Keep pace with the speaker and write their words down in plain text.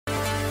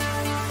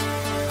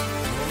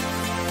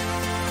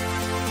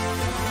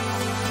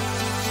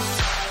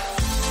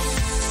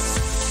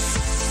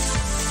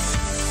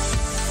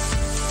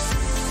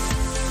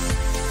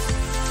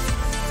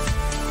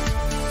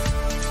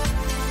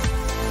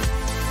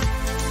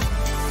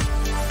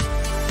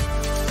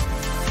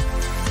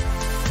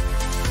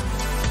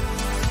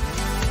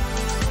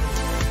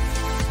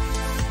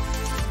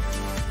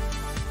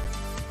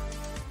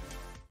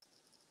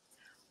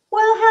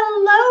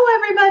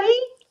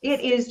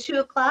It is 2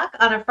 o'clock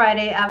on a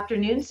Friday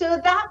afternoon, so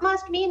that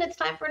must mean it's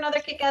time for another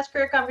kick-ass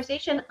career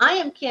conversation. I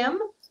am Kim.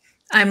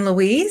 I'm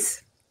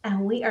Louise.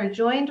 And we are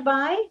joined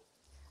by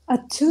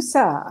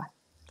Atousa.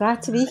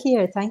 Glad to be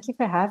here. Thank you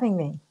for having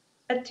me.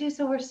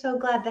 Atousa. We're so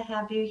glad to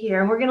have you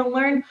here. And we're going to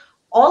learn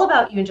all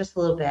about you in just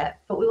a little bit.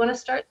 But we want to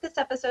start this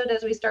episode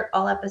as we start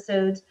all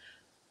episodes.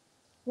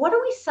 What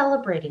are we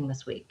celebrating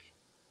this week?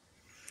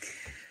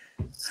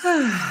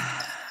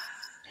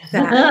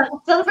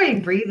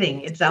 Celebrating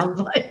breathing, it sounds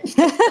like.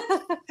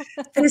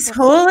 This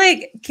whole,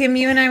 Kim,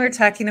 you and I were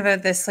talking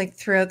about this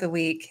throughout the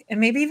week, and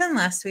maybe even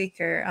last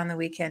week or on the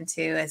weekend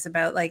too, is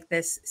about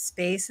this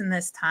space and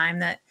this time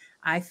that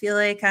I feel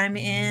like I'm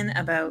in,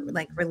 about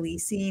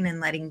releasing and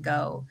letting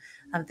go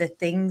of the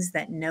things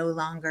that no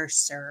longer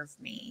serve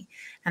me.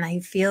 And I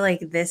feel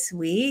like this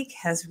week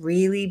has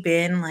really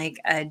been a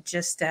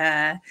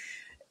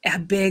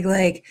big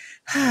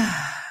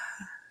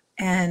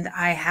and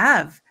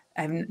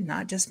I'm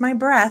not just my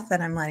breath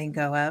that I'm letting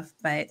go of,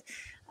 but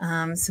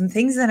some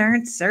things that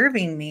aren't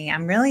serving me.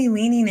 I'm really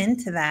leaning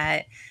into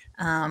that.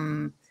 I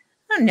don't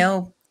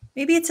know,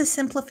 maybe it's a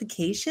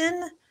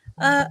simplification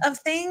of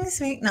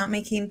things, not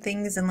making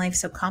things in life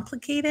so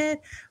complicated.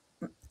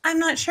 I'm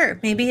not sure.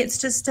 Maybe it's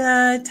just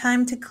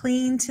time to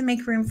clean, to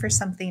make room for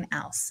something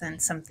else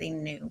and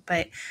something new.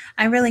 But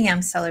I really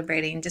am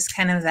celebrating just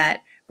kind of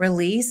that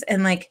release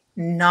and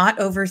not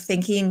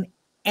overthinking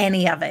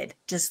any of it,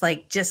 just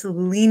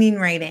leaning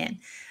right in.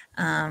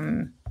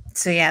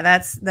 So yeah,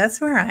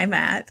 that's where I'm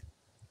at.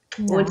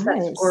 What's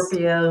that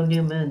Scorpio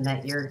new moon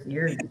that you're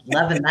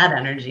loving that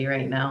energy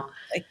right now?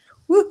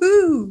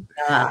 Woohoo!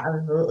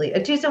 Absolutely.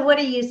 Atousa, what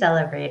are you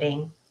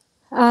celebrating?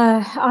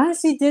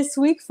 Honestly, this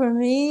week for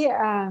me,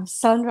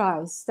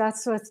 sunrise.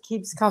 That's what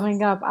keeps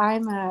coming up.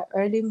 I'm an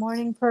early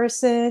morning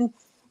person,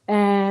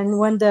 and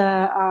when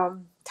the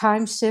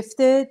time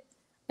shifted,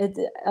 it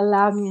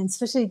allowed me, and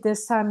especially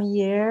this time of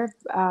year,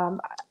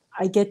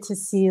 I get to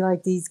see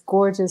these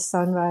gorgeous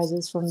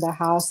sunrises from the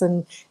house.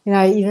 And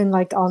I even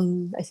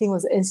on, I think it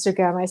was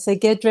Instagram, I said,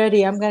 get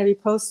ready, I'm going to be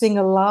posting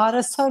a lot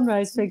of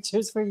sunrise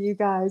pictures for you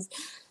guys.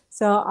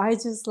 So I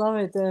just love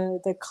it.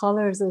 The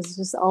colors is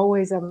just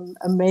always, I'm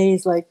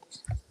amazed,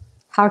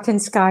 how can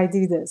sky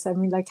do this? I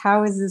mean,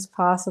 how is this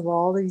possible?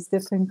 All these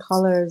different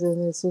colors,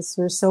 and it's just,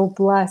 we're so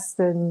blessed.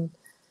 And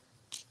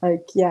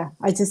yeah,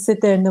 I just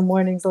sit there in the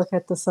mornings, look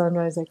at the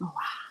sunrise, oh wow.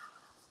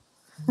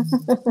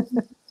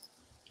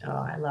 Oh,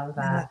 I love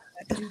that.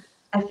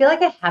 I feel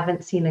like I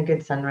haven't seen a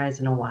good sunrise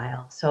in a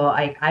while. So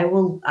I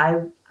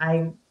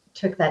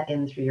took that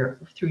in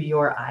through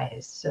your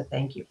eyes. So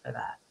thank you for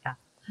that. Yeah.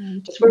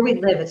 Just where we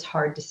live, it's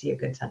hard to see a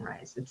good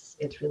sunrise.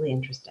 It's really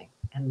interesting.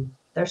 And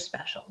they're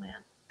special, man.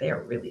 They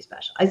are really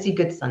special. I see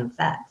good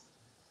sunsets.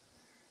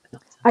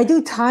 I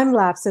do time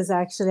lapses,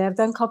 actually. I've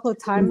done a couple of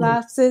time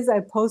lapses.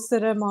 I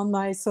posted them on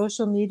my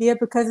social media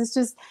because it's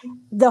just,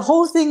 the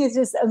whole thing is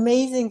just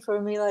amazing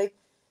for me.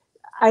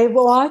 I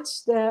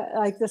watch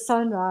the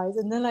sunrise,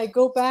 and then I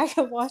go back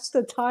and watch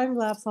the time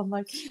lapse. I'm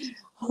like,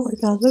 oh my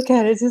God, look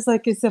at it. It's just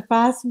it's a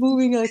fast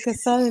moving a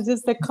sun. It's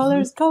just the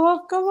colors come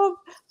up,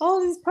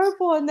 all these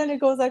purple, and then it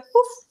goes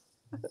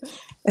poof.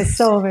 It's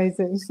so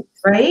amazing.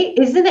 Right?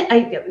 Isn't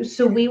it?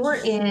 So we were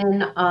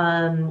in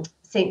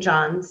St.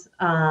 John's,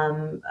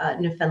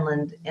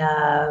 Newfoundland,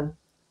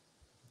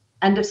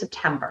 end of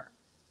September.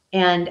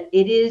 And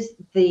it is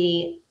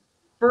the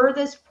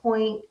furthest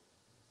point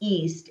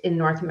east in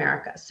North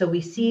America. So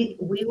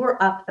we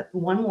were up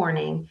one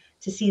morning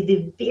to see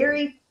the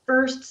very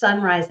first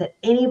sunrise that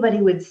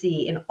anybody would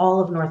see in all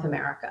of North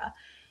America.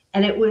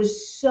 And it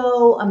was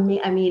so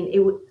amazing. I mean,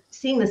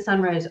 seeing the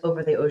sunrise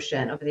over the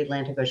ocean, over the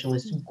Atlantic Ocean,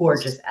 was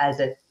gorgeous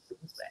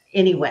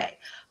anyway.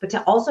 But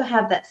to also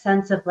have that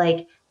sense of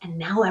and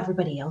now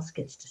everybody else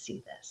gets to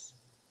see this.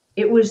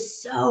 It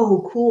was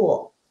so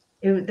cool.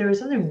 There was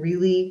something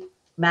really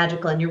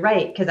magical. And you're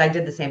right, because I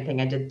did the same thing.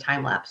 I did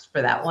time lapse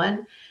for that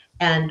one.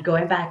 And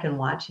going back and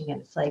watching it,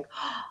 it's oh,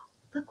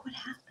 look what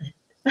happened.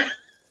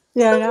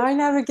 Yeah, no, I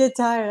never get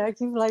tired. I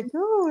keep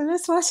oh,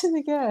 let's watch it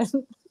again.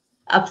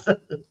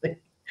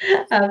 Absolutely.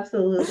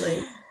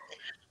 Absolutely.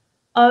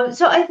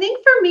 So I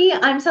think for me,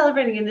 I'm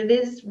celebrating, and it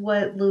is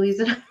what Louise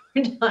and I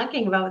were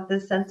talking about,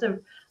 this sense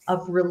of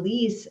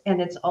release, and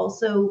it's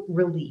also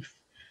relief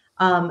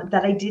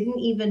that I didn't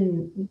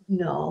even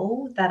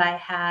know that I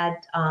had.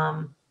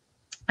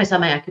 I saw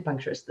my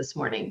acupuncturist this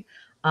morning.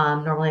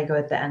 Normally I go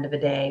at the end of a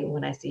day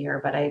when I see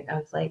her, but I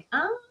was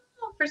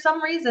for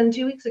some reason,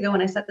 2 weeks ago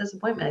when I set this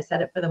appointment, I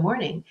set it for the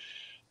morning.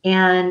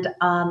 And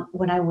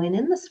when I went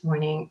in this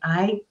morning,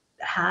 I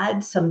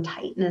had some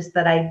tightness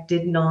that I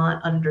did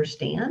not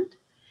understand.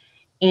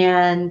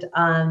 And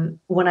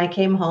when I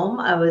came home,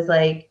 I was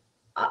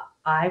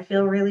I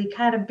feel really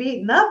kind of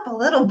beaten up a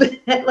little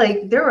bit.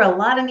 There were a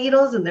lot of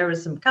needles and there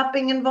was some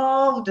cupping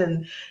involved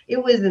and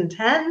it was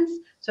intense.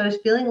 So I was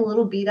feeling a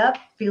little beat up,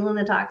 feeling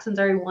the toxins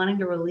already wanting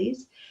to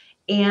release.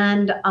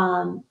 And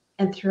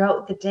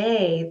throughout the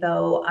day,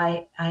 though,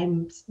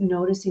 I'm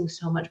noticing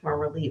so much more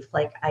relief.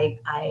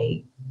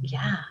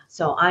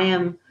 So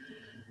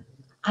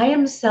I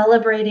am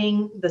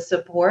celebrating the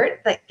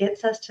support that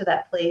gets us to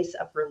that place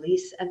of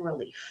release and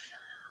relief.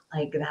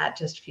 Like that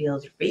just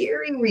feels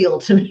very real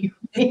to me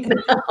right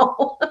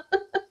now.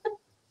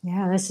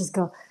 Yeah, let's just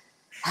go.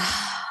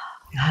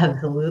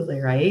 Absolutely,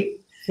 right?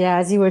 Yeah,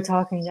 as you were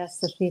talking, that's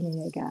the feeling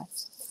I got.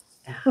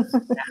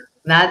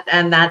 Yeah.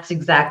 That's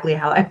exactly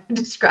how I would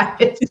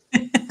describe it.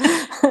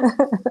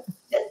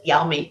 Just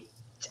yell me.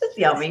 Just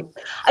yell me.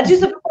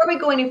 Atousa, before we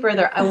go any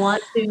further, I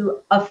want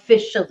to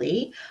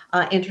officially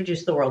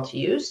introduce the world to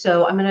you.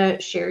 So I'm going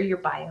to share your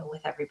bio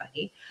with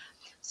everybody.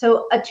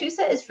 So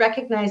Atousa is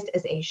recognized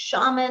as a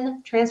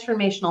shaman,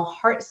 transformational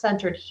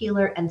heart-centered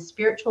healer, and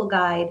spiritual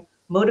guide,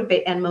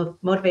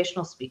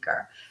 motivational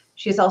speaker.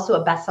 She is also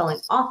a best-selling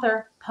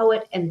author,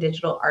 poet, and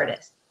digital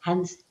artist,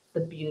 hence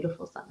the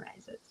beautiful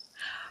sunrises.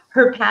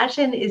 Her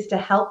passion is to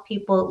help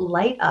people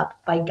light up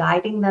by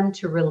guiding them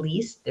to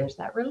release, there's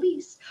that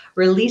release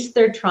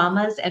their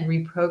traumas and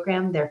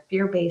reprogram their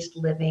fear-based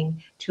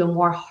living to a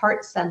more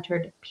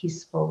heart-centered,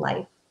 peaceful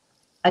life.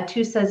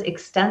 Atousa's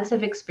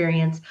extensive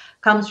experience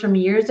comes from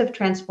years of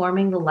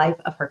transforming the life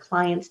of her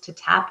clients to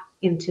tap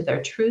into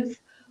their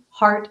truth,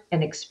 heart,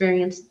 and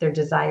experience their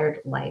desired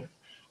life,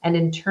 and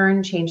in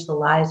turn change the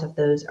lives of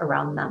those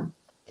around them.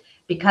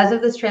 Because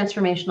of this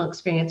transformational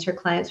experience, her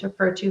clients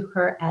refer to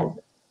her as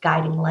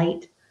guiding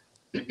light,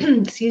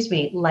 excuse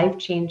me,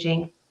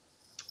 life-changing,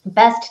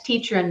 best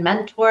teacher and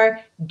mentor,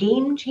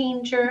 game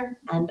changer,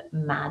 and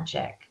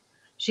magic.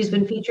 She's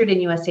been featured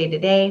in USA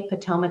Today,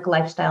 Potomac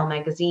Lifestyle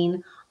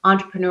Magazine,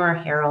 Entrepreneur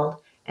Herald,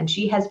 and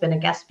she has been a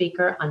guest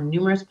speaker on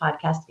numerous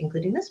podcasts,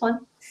 including this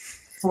one,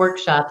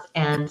 workshops,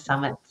 and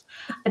summits.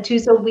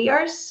 Atousa, we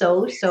are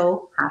so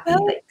happy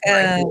that you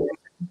are here.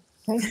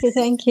 Thank you,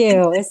 thank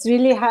you. It's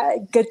really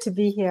good to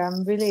be here.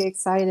 I'm really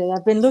excited.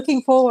 I've been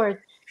looking forward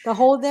the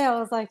whole day. I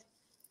was like,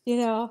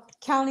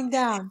 counting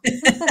down.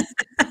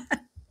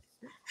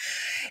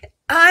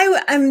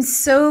 I'm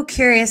so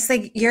curious.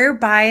 Like your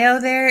bio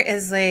there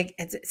is like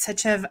it's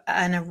such an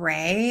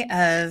array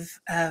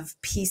of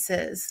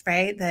pieces,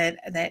 right? That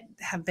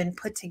have been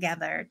put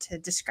together to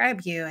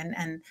describe you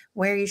and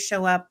where you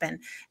show up and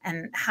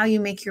how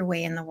you make your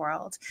way in the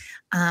world.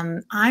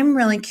 I'm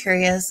really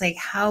curious, like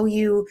how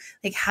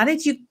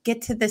did you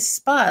get to this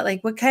spot?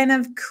 Like what kind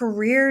of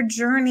career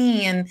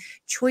journey and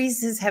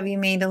choices have you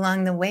made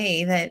along the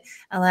way that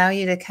allow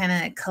you to kind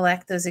of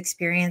collect those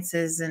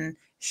experiences and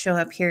show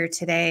up here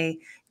today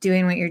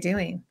doing what you're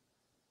doing?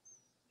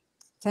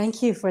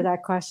 Thank you for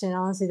that question.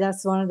 Honestly,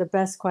 that's one of the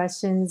best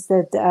questions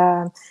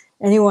that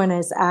anyone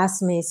has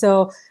asked me.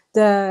 So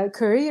the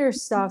career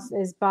stuff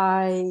is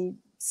by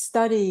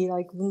study,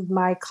 like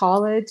my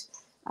college.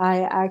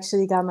 I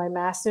actually got my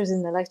master's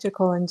in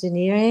electrical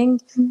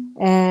engineering,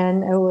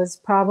 and it was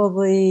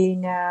probably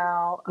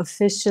now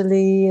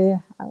officially,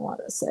 I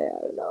want to say,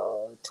 I don't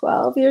know,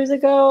 12 years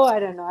ago.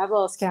 I don't know. I've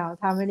lost count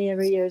how many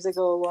ever years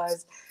ago it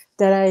was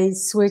that I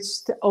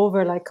switched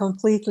over, like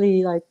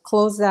completely, like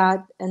closed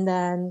that and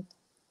then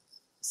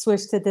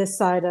switched to this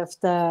side of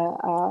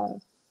the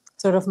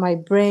sort of my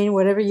brain,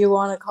 whatever you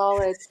want to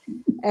call it.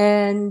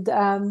 And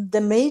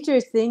the major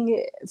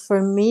thing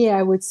for me,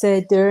 I would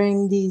say,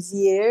 during these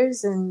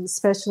years, and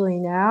especially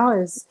now,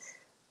 is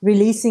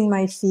releasing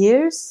my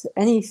fears.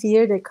 Any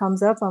fear that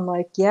comes up, I'm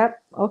like,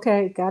 yep,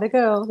 okay, gotta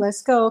go.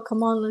 Let's go.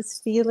 Come on, let's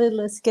feel it.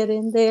 Let's get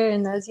in there.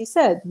 And as you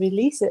said,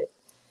 release it.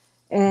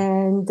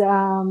 And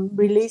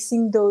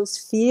releasing those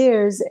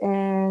fears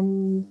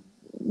and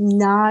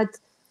not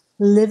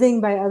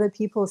living by other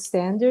people's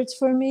standards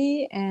for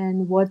me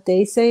and what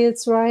they say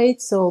it's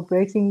right. So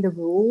breaking the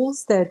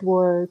rules that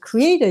were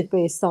created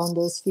based on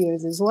those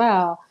fears as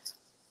well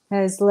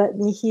has let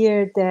me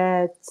hear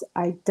that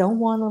I don't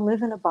want to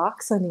live in a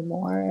box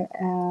anymore.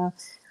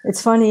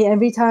 It's funny,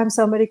 every time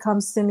somebody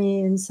comes to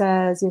me and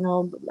says,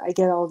 I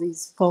get all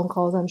these phone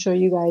calls, I'm sure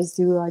you guys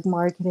do, like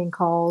marketing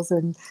calls,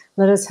 and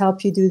let us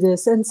help you do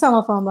this. And some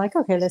of them I'm like,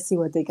 okay, let's see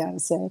what they got to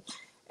say.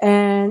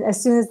 And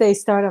as soon as they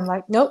start, I'm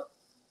like, nope.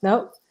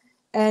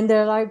 And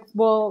they're like,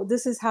 well,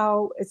 this is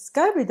how it's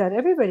got to be done.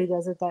 Everybody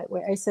does it that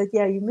way. I said,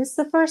 yeah, you missed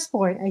the first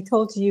point. I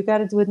told you got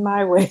to do it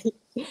my way.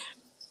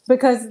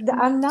 Because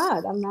I'm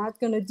not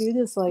going to do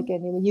this like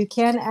anyone. You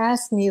can't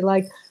ask me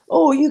like,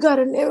 oh, you got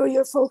to narrow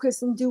your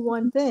focus and do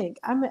one thing.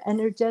 I'm an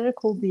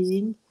energetical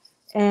being,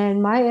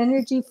 and my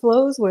energy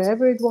flows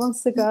wherever it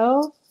wants to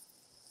go,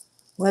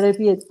 whether it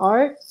be in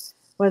art,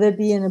 whether it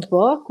be in a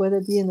book, whether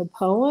it be in a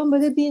poem,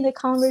 whether it be in a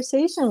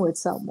conversation with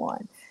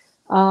someone.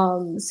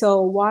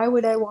 So why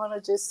would I want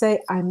to just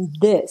say I'm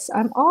this?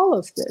 I'm all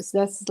of this.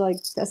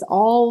 That's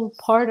all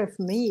part of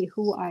me.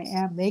 Who I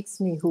am makes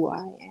me who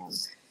I am.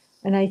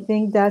 And I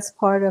think that's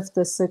part of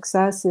the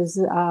success is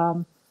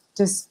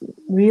just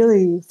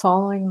really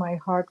following my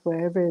heart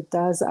wherever it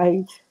does.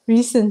 I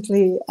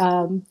recently,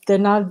 they're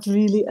not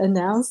really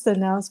announced,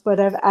 but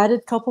I've added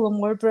a couple of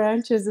more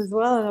branches as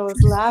well. And I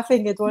was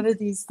laughing at one of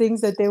these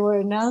things that they were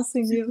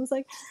announcing. I was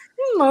like,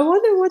 I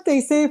wonder what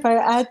they say if I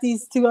add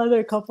these two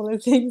other couple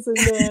of things in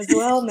there as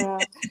well now.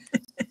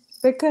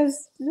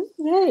 Because,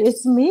 hey,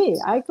 it's me.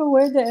 I go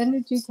where the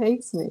energy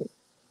takes me.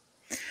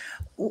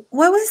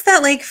 what was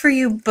that like for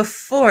you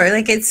before?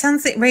 Like, it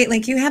sounds like, right,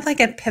 like you had like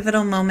a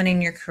pivotal moment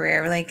in your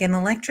career, like an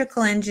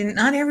electrical engine,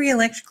 not every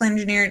electrical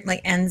engineer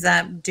like ends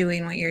up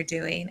doing what you're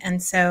doing.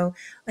 And so,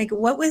 like,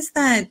 what was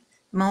that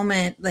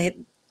moment that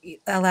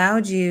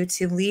allowed you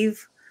to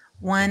leave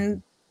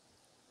one,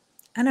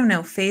 I don't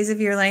know, phase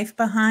of your life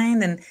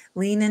behind and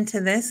lean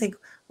into this? Like,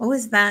 what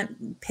was that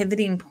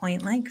pivoting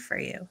point like for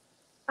you?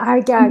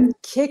 I got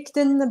kicked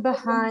in the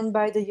behind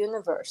by the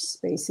universe,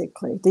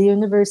 basically. The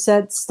universe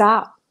said,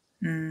 stop.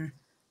 Mm.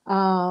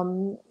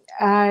 Um,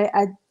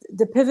 I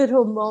the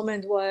pivotal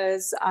moment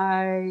was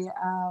I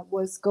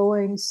was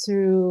going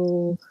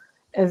through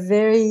a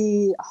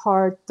very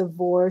hard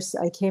divorce.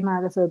 I came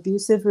out of an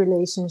abusive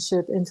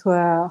relationship into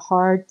a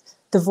hard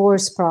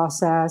divorce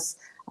process.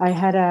 I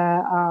had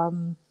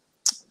a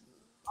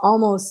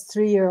almost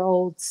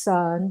 3-year-old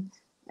son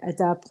at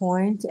that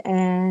point,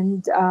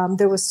 and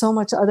there was so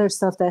much other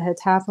stuff that had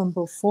happened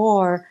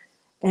before,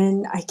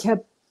 and I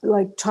kept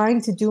like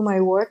trying to do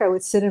my work. I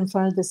would sit in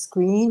front of the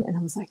screen, and I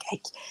was like,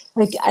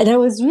 and I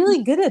was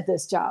really good at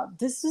this job.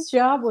 This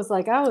job was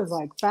like, I was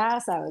like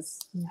fast. I was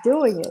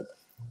doing it,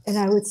 and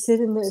I would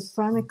sit in the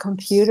front of the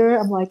computer.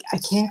 I'm like, I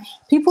can't.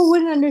 People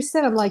wouldn't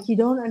understand. I'm like, you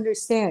don't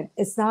understand.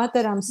 It's not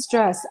that I'm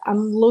stressed.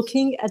 I'm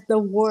looking at the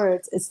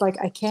words. It's like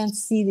I can't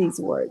see these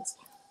words.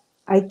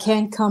 I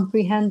can't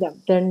comprehend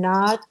them.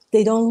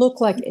 They don't look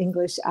like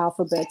English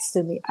alphabets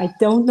to me. I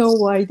don't know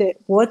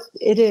what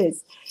it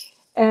is.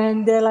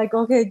 And they're like,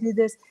 okay, do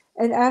this.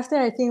 And after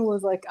I think it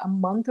was like a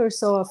month or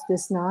so of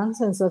this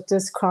nonsense of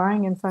just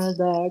crying in front of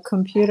the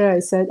computer, I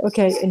said,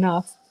 okay,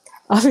 enough.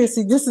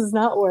 Obviously, this is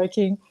not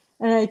working.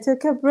 And I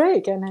took a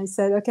break and I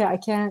said, okay, I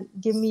can't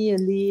give me a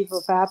leave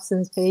of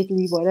absence, paid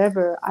leave,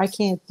 whatever. I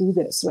can't do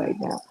this right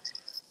now.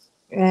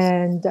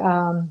 And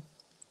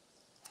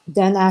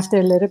then after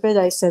a little bit,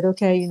 I said,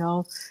 okay,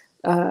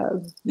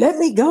 let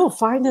me go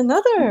find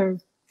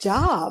another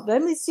job.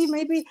 Let me see,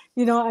 maybe,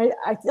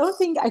 I don't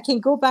think I can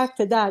go back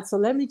to that. So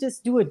let me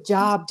just do a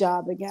job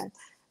again.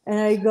 And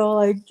I go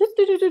like,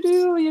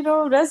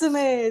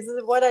 resumes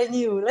is what I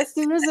knew. Let's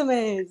do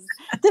resumes,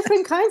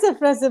 different kinds of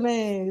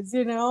resumes,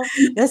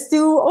 let's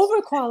do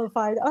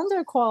overqualified,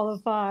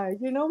 underqualified,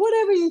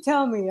 whatever you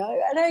tell me.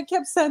 And I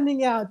kept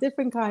sending out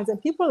different kinds, and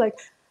people are like,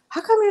 how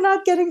come you're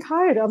not getting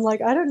hired? I'm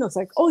like, I don't know. It's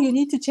like, oh, you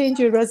need to change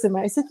your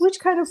resume. I said, which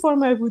kind of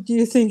format do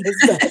you think is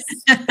best?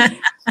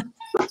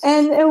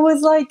 And it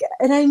was like,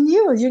 and I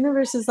knew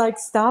universe is like,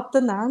 stop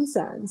the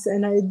nonsense.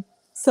 And at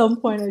some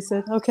point I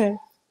said, okay,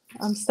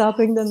 I'm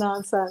stopping the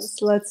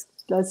nonsense. Let's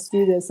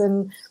do this.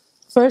 And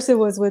first it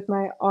was with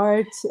my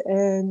art,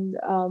 and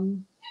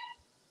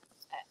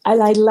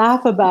I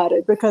laugh about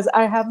it because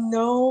I have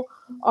no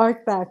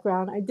art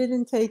background. I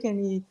didn't take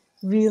any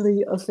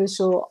really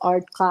official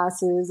art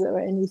classes or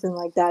anything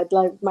like that.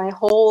 Like my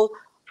whole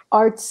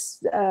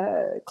arts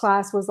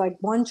class was like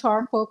one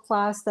charcoal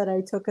class that I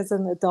took as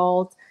an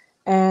adult,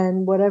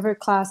 and whatever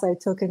class I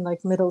took in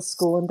like middle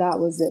school, and that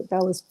was it.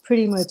 That was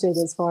pretty much it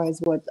as far as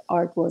what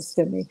art was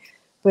to me.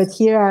 But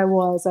here I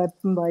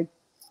like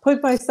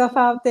put my stuff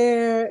out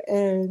there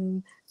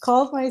and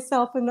called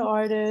myself an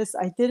artist.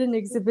 I did an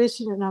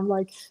exhibition, and I'm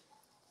like,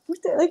 who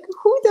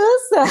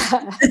does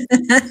that?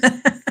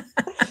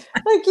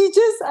 Like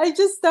I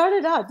just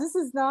started out. This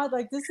is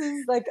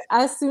like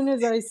as soon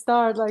as I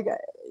start, like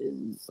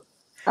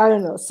I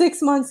don't know,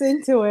 6 months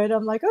into it,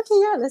 I'm like, okay,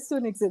 yeah, let's do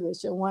an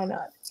exhibition. Why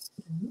not?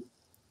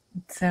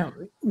 So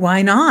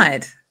why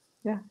not?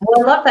 Yeah.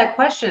 Well, I love that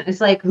question. It's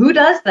like, who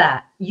does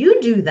that?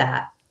 You do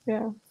that.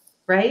 Yeah.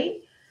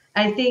 Right?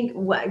 I think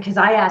because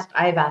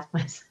I've asked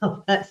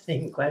myself that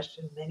same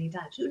question many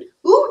times.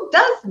 Who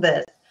does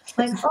this?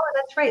 Like, oh,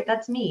 that's right.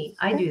 That's me.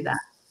 I do that.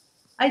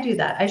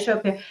 I show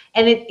up here.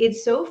 And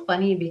it's so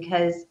funny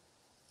because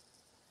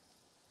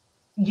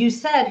you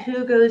said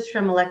who goes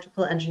from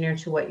electrical engineer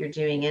to what you're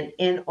doing,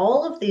 and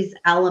all of these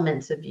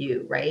elements of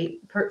you, right?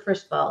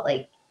 First of all,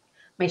 like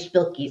my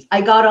spilkies, I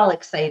got all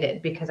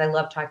excited because I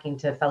love talking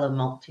to fellow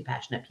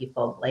multi-passionate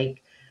people.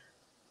 Like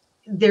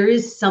there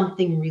is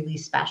something really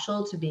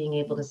special to being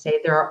able to say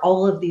there are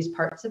all of these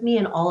parts of me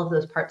and all of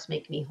those parts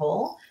make me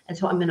whole. And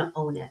so I'm going to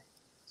own it.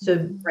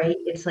 So, right.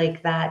 It's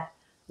like that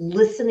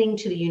listening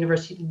to the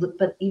universe,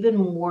 but even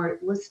more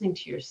listening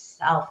to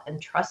yourself and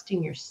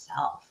trusting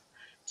yourself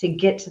to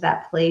get to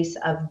that place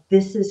of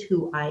this is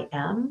who I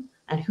am,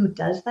 and who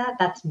does that?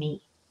 That's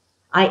me.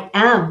 I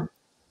am.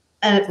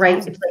 And right.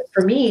 It's like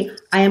for me,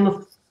 I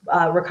am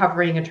a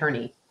recovering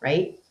attorney,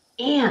 right?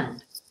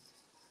 And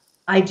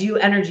I do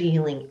energy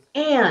healing,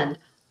 and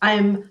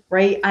I'm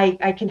right.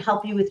 I can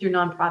help you with your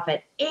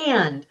nonprofit,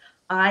 and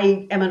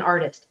I am an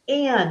artist,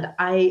 and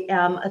I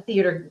am a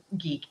theater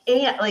geek,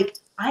 and like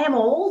I am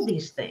all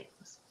these things.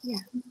 Yeah.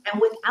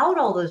 And without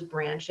all those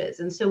branches.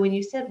 And so when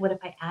you said, what if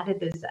I added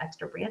those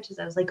extra branches?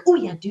 I was like, oh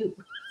yeah, do.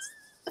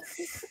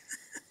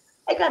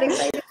 I got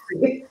excited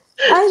for you.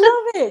 I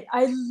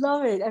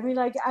love it. I mean,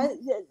 like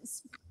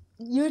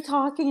you're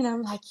talking and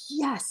I'm like,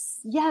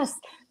 yes,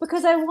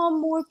 because I want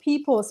more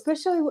people,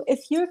 especially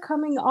if you're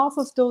coming off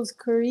of those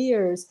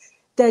careers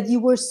that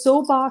you were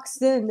so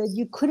boxed in that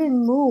you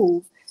couldn't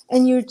move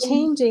and you're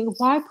changing.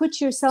 Why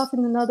put yourself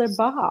in another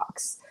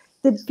box?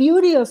 The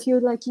beauty of you,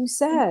 like you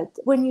said,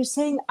 when you're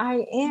saying,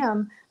 I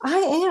am,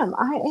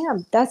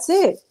 that's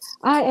it.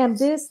 I am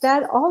this,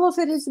 that, all of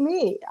it is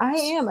me. I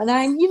am. And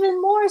I'm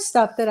even more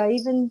stuff that I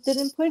even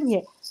didn't put in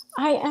here.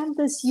 I am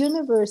this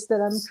universe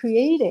that I'm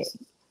creating.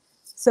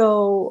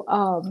 So,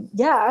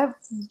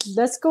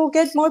 let's go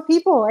get more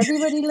people.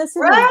 Everybody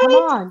listening, Right? come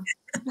on.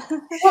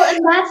 Well,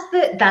 and that's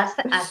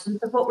the essence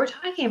of what we're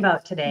talking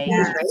about today,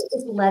 Yeah. is right?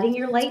 Is letting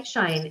your light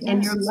shine.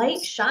 And your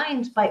light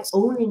shines by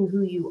owning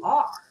who you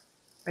are,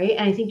 right?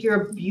 And I think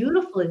you're a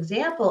beautiful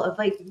example of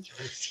like,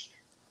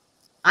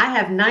 I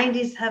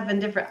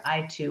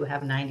too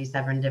have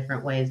 97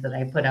 different ways that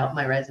I put out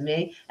my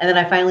resume. And then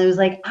I finally was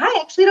like, I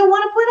actually don't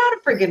want to put out a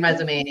friggin'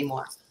 resume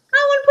anymore.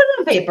 I want to put it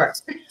on paper.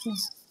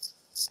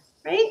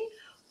 Right?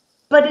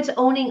 But it's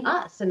owning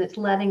us, and it's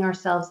letting our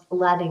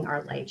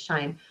light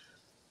shine.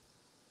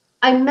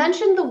 I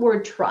mentioned the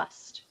word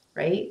trust,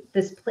 right?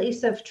 This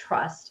place of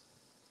trust.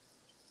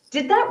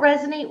 Did that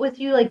resonate with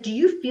you? Like, do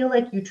you feel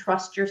like you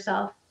trust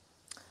yourself?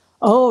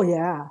 Oh,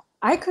 yeah.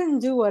 I couldn't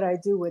do what I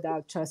do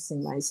without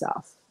trusting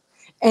myself.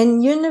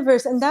 And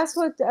universe, and that's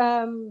what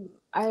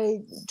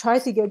I try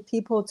to get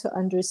people to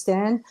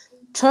understand.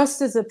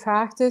 Trust is a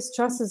practice.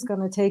 Trust is going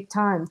to take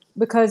time,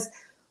 because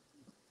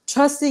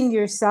trusting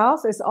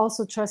yourself is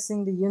also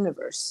trusting the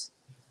universe.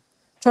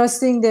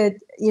 Trusting that,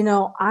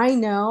 I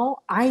know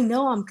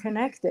I'm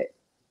connected.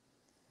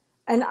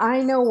 And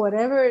I know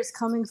whatever is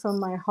coming from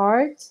my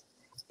heart,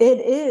 it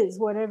is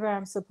whatever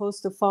I'm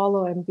supposed to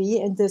follow and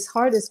be. And this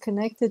heart is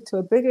connected to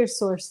a bigger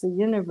source, the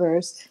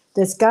universe,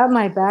 that's got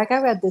my back.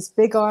 I've got this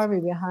big army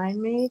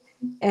behind me.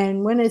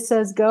 And when it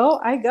says go,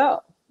 I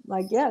go.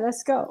 Like, yeah,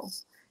 let's go.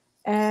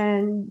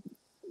 And,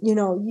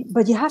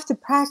 but you have to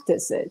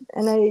practice it.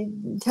 And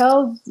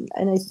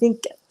I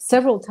think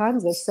several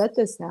times I've said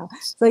this now.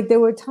 It's like there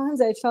were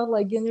times I felt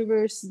like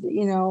universe,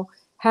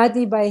 had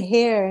me by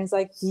hair. And it's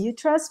like, do you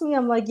trust me?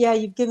 I'm like, yeah,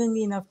 you've given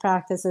me enough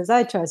practices.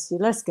 I trust you.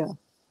 Let's go.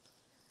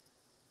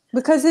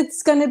 Because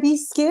it's going to be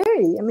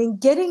scary. I mean,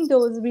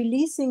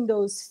 releasing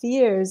those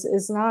fears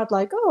is not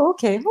like, oh,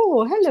 okay.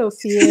 Oh, hello,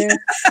 fear.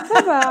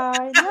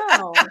 Bye-bye.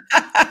 No.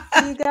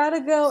 You got to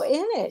go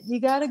in it.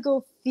 You got to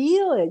go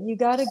feel it. You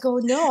got to go,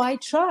 no, I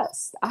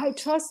trust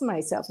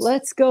myself.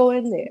 Let's go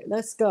in there.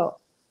 Let's go.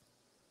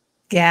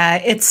 Yeah,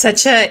 it's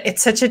such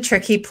a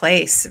tricky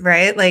place,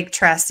 right? Like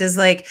trust is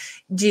like,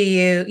 do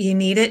you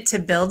need it to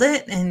build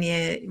it, and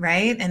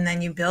right? And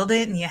then you build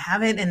it and you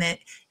have it, and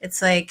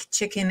it's like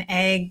chicken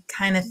egg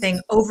kind of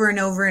thing over and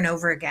over and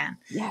over again.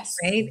 Yes.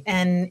 Right.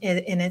 And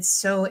it's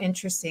so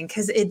interesting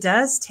because it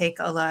does take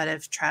a lot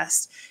of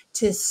trust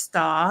to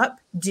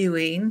stop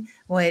doing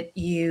what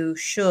you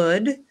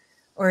should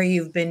or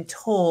you've been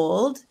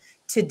told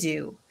to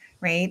do.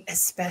 Right.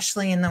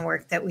 Especially in the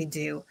work that we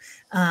do.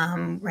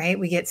 Right.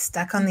 We get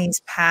stuck on these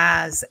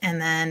paths,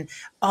 and then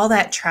all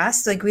that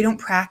trust, like we don't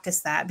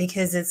practice that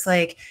because it's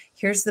like,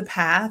 here's the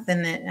path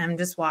and I'm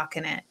just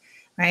walking it.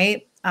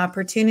 Right.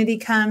 Opportunity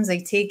comes, I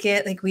take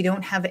it. Like we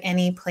don't have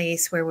any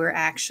place where we're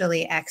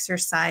actually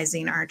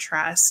exercising our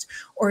trust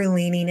or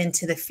leaning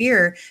into the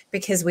fear,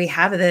 because we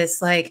have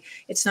this, like,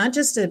 it's not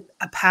just a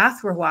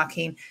path we're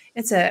walking,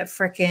 it's a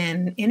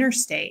freaking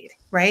interstate.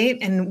 Right.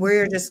 And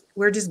we're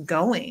just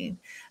going.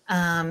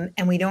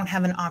 And we don't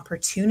have an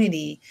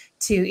opportunity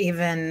to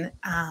even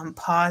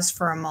pause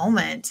for a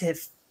moment to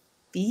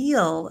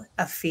feel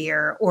a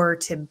fear or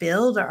to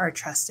build our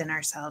trust in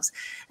ourselves.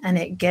 And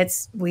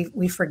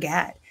we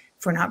forget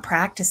if we're not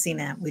practicing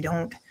it. We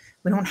don't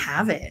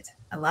have it.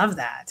 I love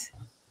that.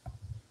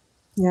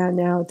 Yeah,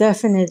 no,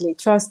 definitely.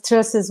 Trust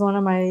is one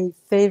of my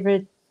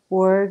favorite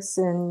words,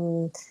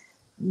 and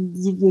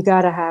you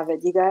got to have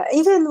it.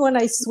 Even when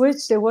I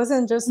switched, it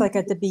wasn't just like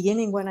at the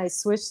beginning when I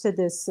switched to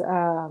this,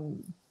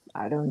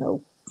 I don't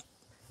know.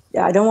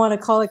 Yeah, I don't want to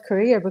call it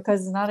career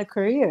because it's not a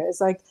career. It's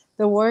like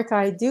the work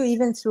I do,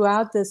 even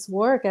throughout this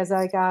work, as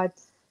I got,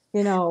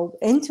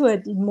 into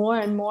it more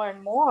and more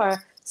and more,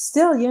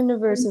 still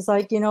universe is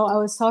like, I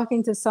was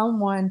talking to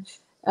someone,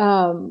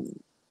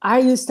 I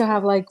used to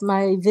have like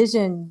my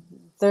vision,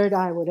 third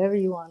eye, whatever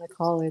you want to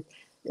call it.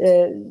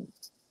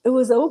 It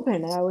was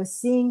open and I was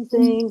seeing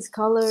things,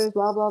 colors,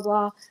 blah, blah,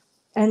 blah.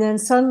 And then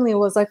suddenly it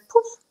was like,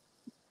 poof,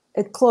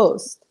 it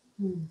closed.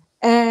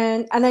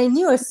 And I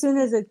knew as soon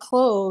as it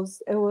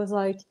closed, it was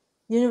like,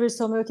 universe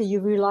told me, okay, you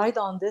relied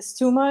on this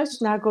too much.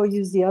 Now go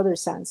use the other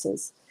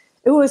senses.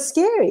 It was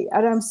scary.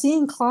 And I'm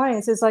seeing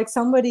clients. It's like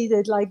somebody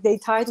that like, they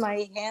tied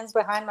my hands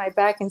behind my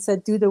back and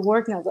said, do the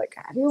work. And I was like,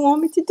 how do you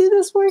want me to do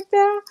this work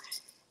now?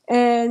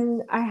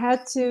 And I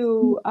had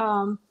to,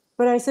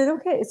 but I said,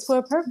 okay, it's for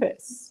a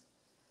purpose.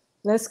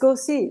 Let's go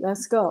see.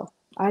 Let's go.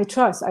 I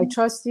trust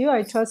you.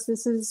 I trust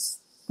this is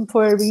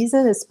for a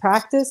reason. It's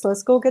practice.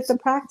 Let's go get the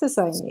practice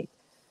I need.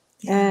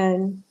 Yeah.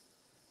 And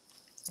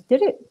I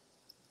did it.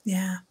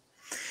 Yeah.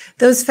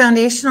 Those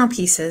foundational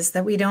pieces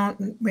that we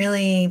don't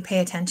really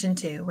pay attention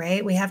to,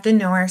 right? We have to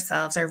know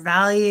ourselves, our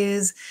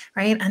values,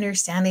 right?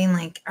 Understanding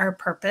like our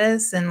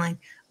purpose and like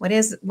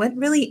what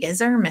really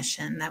is our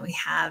mission that we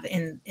have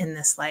in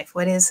this life?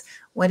 What is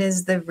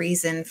the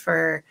reason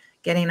for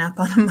getting up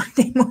on a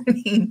Monday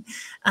morning,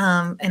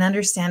 and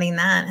understanding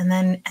that, and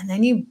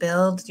then you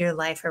build your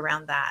life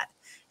around that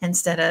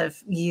instead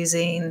of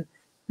using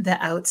the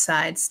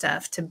outside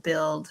stuff to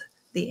build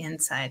the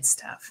inside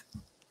stuff.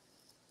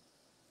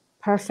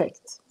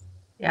 Perfect.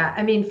 Yeah,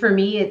 I mean, for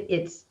me,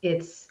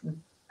 it's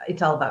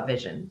all about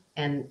vision,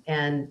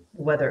 and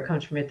whether it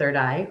comes from your third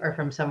eye or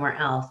from somewhere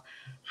else,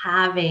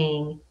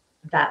 having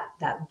that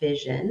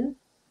vision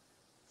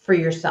for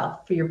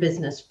yourself, for your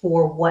business,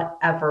 for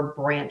whatever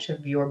branch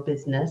of your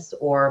business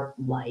or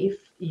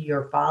life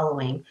you're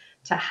following,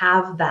 to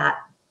have that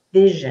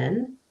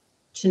vision,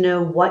 to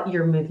know what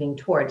you're moving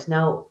towards.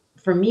 Now,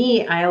 for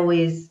me, I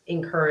always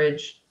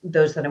encourage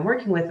those that I'm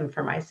working with and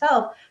for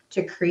myself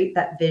to create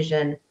that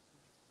vision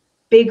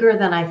bigger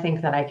than I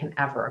think that I can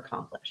ever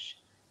accomplish,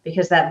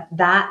 because that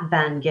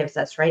then gives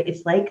us, right?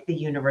 It's like the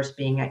universe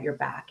being at your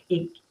back,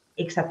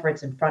 except for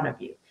it's in front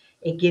of you.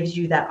 It gives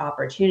you that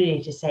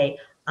opportunity to say,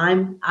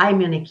 I'm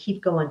going to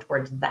keep going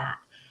towards that.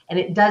 And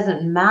it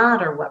doesn't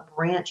matter what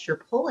branch you're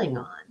pulling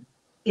on.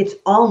 It's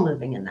all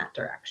moving in that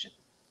direction.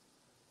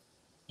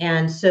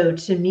 And so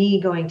to me,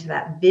 going to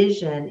that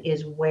vision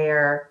is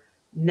where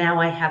now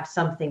I have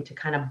something to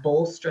kind of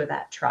bolster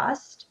that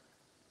trust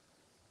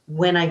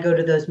when I go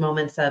to those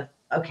moments of,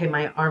 okay,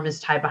 my arm is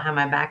tied behind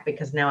my back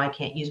because now I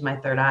can't use my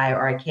third eye,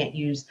 or I can't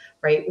use,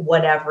 right,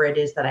 whatever it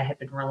is that I had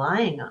been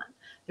relying on.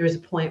 There was a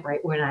point,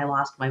 right, when I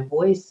lost my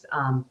voice,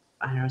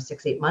 I don't know,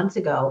 6-8 months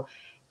ago.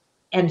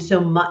 And so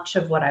much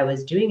of what I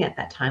was doing at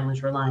that time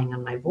was relying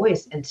on my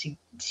voice, and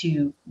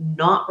to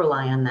not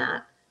rely on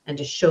that and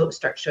to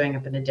start showing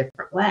up in a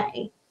different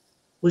way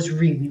was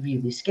really,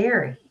 really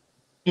scary.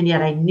 And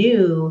yet I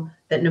knew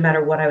that no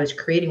matter what I was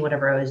creating,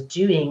 whatever I was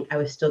doing, I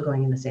was still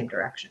going in the same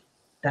direction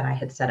that I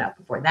had set out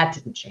before. That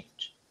didn't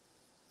change.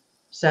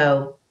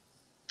 So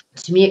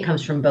to me, it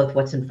comes from both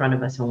what's in front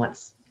of us and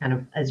what's kind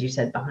of, as you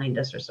said, behind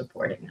us or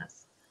supporting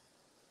us.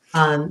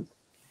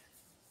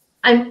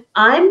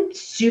 I'm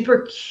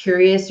super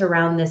curious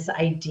around this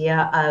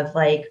idea of,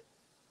 like,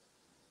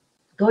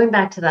 going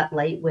back to that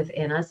light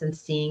within us and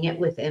seeing it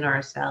within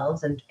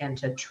ourselves, and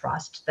to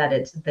trust that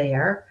it's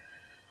there.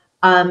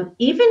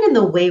 Even in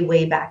the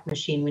way back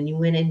machine, when you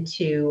went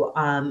into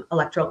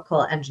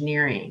electrical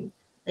engineering,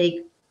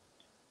 like,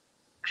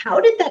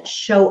 how did that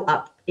show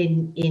up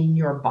in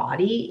your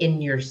body,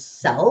 in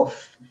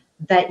yourself,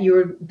 that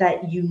you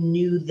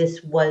knew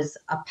this was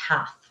a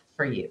path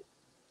for you?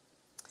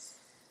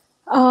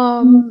 I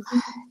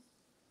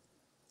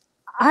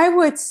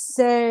would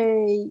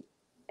say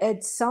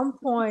at some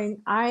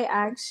point I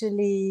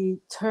actually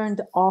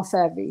turned off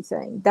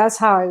everything. That's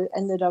how I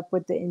ended up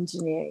with the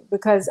engineering,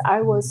 because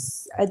I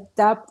was, at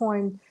that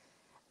point,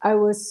 I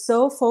was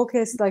so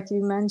focused, like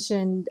you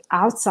mentioned,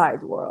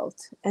 outside world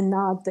and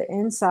not the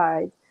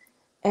inside.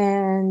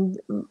 And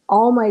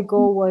all my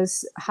goal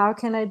was, how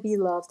can I be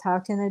loved? How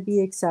can I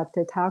be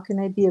accepted? How can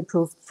I be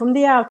approved from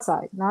the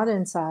outside, not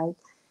inside?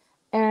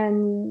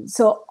 And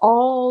so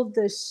all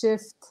the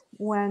shift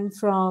went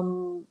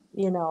from,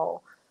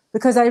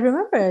 because I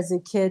remember as a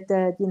kid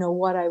that,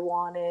 what I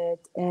wanted,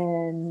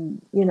 and,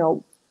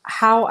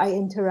 how I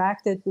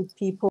interacted with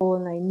people,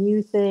 and I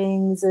knew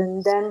things.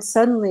 And then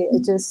suddenly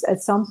it just,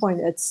 at some point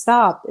it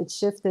stopped. It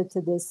shifted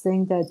to this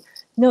thing that,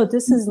 no,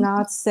 this is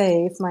not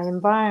safe. My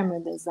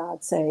environment is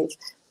not safe.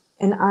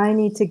 And I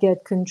need to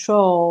get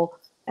control.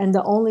 And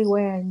the only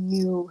way I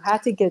knew how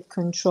to get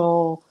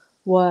control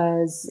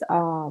was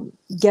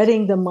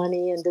getting the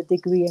money and the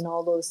degree and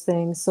all those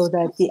things, so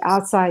that the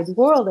outside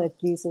world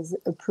at least is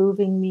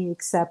approving me,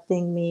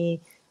 accepting me,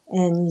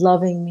 and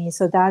loving me.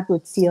 So that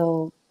would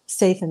feel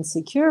safe and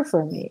secure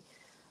for me.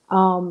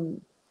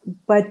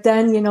 But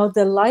then,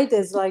 the light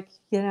is like,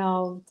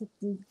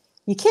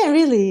 you can't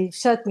really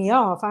shut me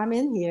off. I'm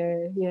in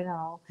here,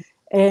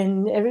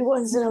 and every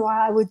once in a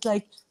while I would,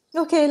 like,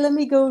 okay, let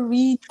me go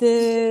read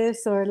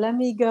this, or let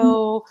me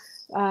go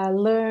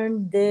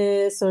learn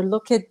this, or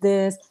look at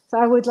this. So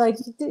I would, like,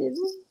 do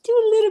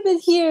a little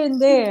bit here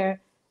and there.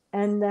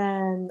 And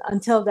then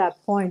until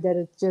that point that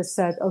it just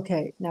said,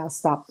 okay, now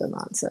stop the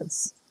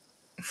nonsense.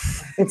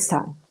 It's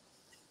time.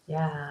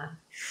 Yeah.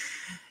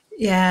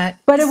 Yeah.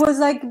 But it was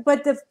like,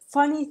 but the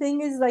funny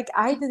thing is, like,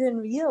 I didn't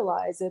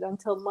realize it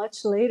until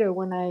much later,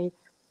 when I,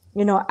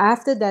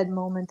 after that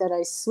moment that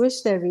I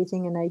switched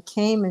everything and I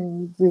came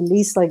and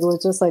released, like, it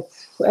was just like,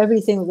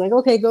 everything was like,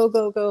 okay, go,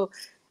 go, go.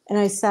 And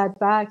I sat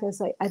back. I was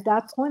like, at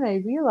that point, I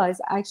realized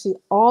actually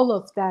all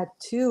of that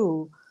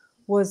too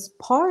was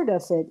part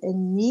of it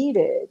and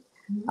needed.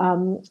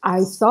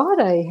 I thought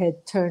I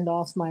had turned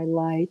off my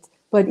light,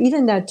 but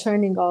even that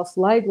turning off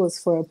light was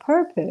for a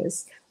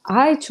purpose.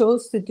 I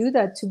chose to do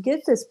that to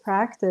get this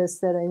practice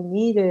that I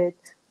needed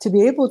to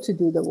be able to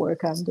do the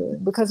work I'm doing.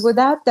 Because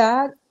without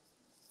that,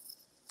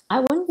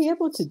 I wouldn't be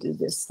able to do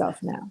this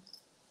stuff now.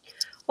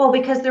 Well,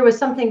 because there was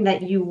something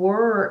that you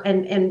were,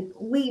 and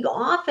we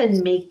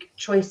often make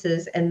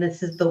choices, and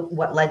this is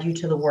what led you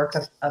to the work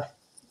of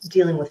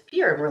dealing with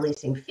fear and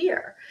releasing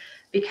fear,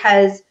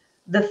 because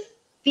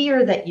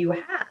fear that you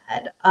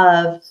had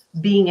of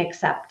being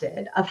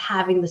accepted, of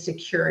having the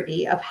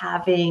security, of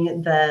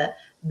having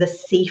the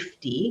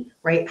safety,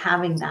 right?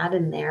 Having that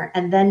in there,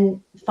 and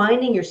then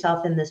finding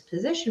yourself in this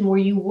position where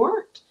you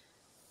weren't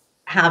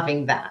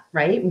having that,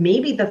 right?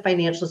 Maybe the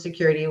financial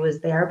security was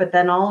there, but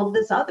then all of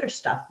this other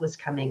stuff was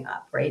coming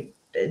up, right?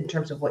 In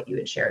terms of what you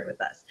had shared with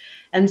us.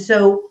 And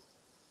so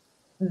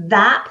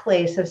that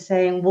place of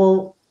saying,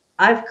 well,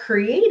 I've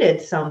created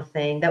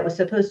something that was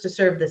supposed to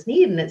serve this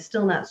need and it's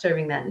still not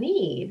serving that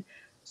need.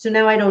 So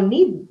now I don't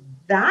need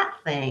that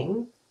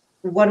thing.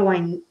 What do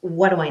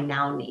I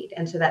now need?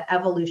 And so that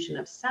evolution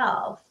of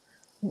self,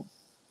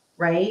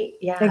 right?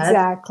 Yeah.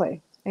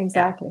 Exactly.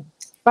 Yeah.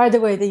 By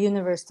the way, the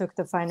universe took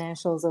the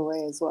financials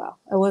away as well.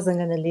 It wasn't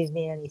going to leave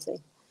me anything.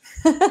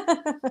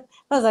 I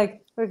was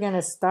like, we're going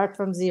to start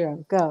from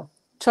zero. Go.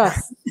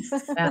 Trust.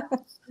 Yeah.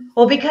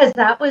 Well, because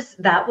that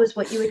was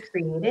what you had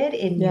created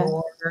in Yeah.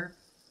 your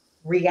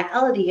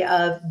reality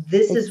of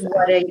this is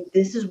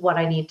what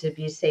I need to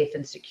be safe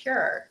and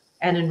secure.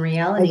 And in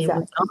reality, it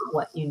was not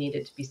what you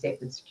needed to be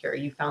safe and secure.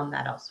 You found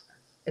that elsewhere.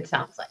 It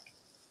sounds like.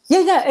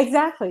 Yeah,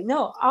 exactly.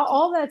 No,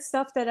 all that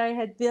stuff that I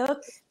had built,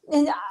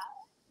 and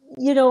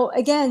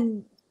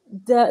again,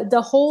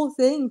 the whole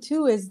thing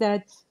too is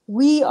that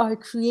we are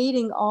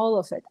creating all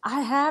of it.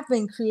 I have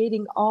been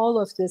creating all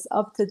of this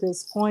up to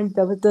this point.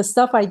 The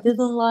stuff I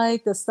didn't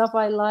like, the stuff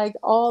I liked,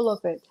 all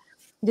of it.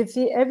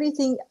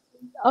 Everything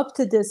up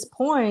to this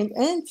point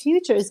and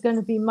future is going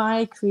to be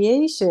my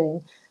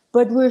creation.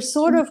 But we're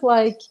sort of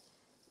like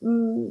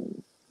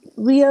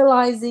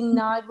realizing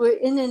we're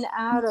in and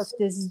out of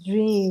this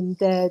dream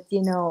that,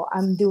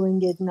 I'm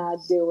doing it,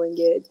 not doing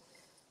it.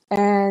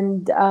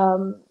 And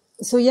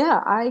so,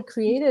 yeah, I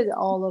created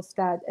all of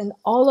that, and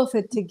all of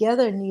it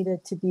together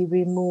needed to be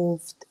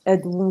removed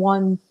at in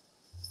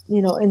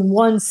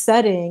one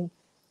setting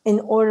in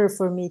order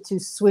for me to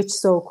switch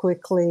so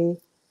quickly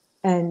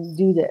and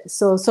do this.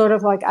 So sort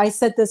of like I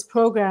set this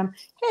program,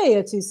 hey,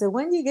 Atousa,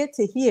 when you get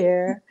to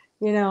here,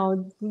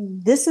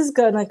 this is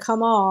going to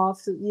come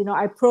off.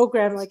 I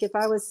program, like if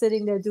I was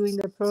sitting there doing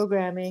the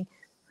programming,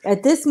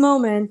 at this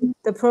moment,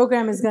 the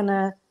program is going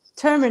to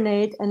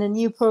terminate and a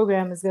new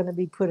program is going to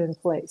be put in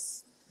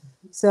place.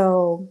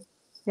 So,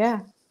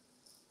 yeah.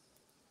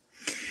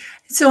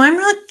 So I'm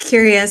really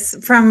curious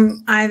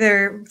from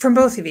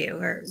both of you,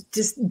 or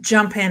just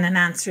jump in and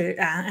answer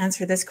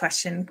this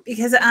question,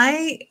 because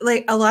I,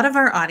 like a lot of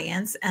our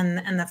audience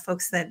and the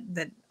folks that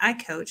I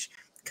coach,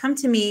 come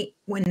to me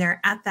when they're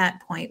at that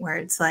point where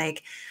it's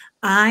like,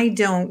 I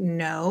don't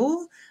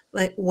know,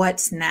 like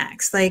what's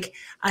next. Like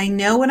I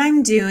know what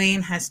I'm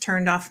doing has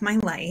turned off my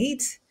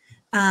light,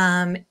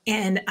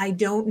 and I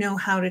don't know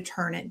how to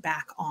turn it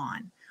back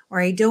on. Or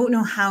I don't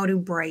know how to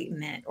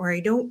brighten it, or I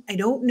don't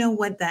know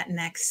what that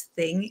next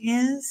thing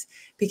is,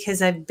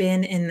 because I've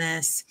been in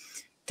this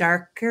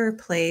darker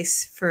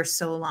place for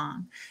so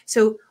long.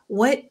 So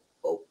what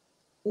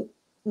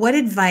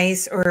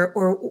advice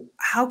or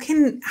how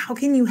can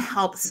you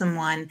help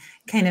someone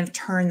kind of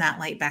turn that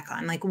light back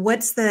on? Like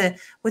what do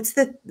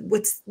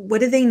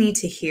they need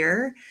to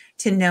hear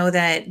to know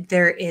that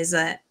there's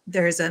a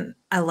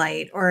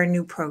light or a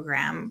new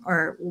program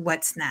or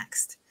what's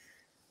next?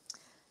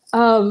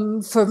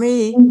 For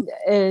me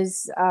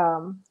is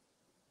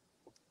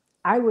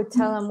I would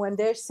tell them when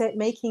they're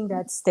making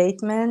that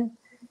statement,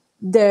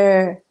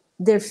 their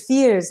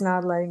fear is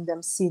not letting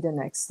them see the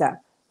next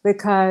step,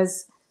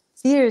 because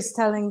fear is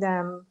telling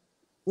them,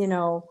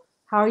 how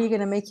are you going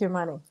to make your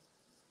money?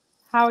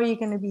 How are you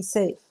going to be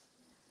safe?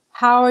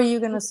 How are you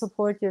going to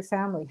support your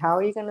family? How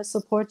are you going to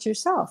support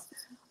yourself?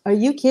 Are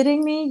you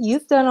kidding me?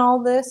 You've done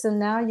all this and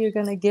now you're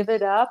going to give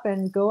it up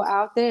and go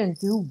out there and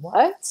do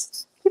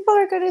what? People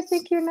are going to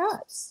think you're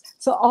nuts.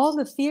 So all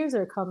the fears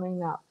are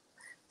coming up.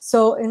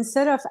 So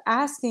instead of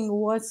asking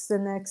what's the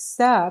next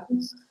step,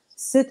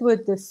 sit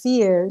with the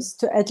fears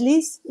to at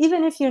least,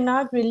 even if you're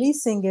not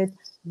releasing it,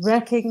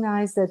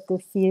 recognize that the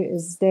fear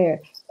is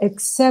there.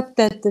 Accept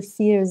that the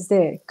fear is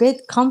there.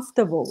 Get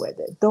comfortable with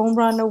it. Don't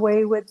run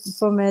away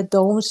from it.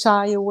 Don't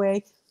shy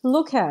away.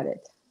 Look at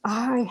it.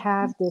 I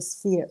have this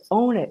fear.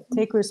 Own it.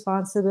 Take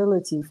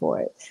responsibility for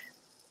it.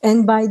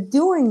 And by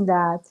doing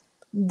that,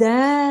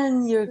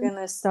 then you're going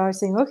to start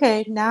saying,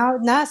 okay, now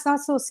it's not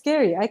so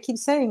scary. I keep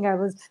saying I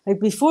was like,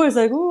 before it's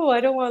like, oh,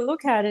 I don't want to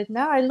look at it.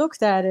 Now I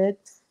looked at it.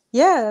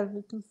 Yeah,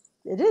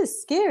 it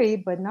is scary,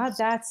 but not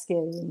that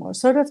scary anymore.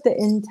 Sort of the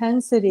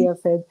intensity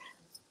of it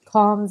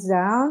calms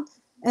down.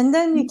 And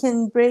then you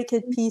can break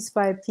it piece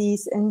by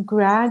piece and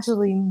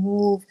gradually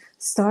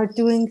start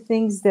doing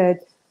things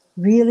that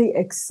really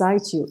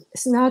excite you.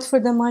 It's not for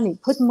the money.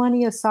 Put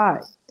money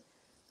aside.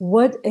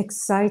 What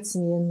excites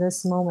me in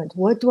this moment?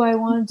 What do I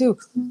want to do?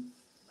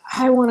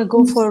 I want to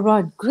go for a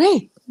run.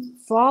 Great.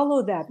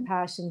 Follow that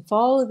passion.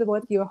 Follow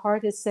what your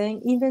heart is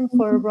saying, even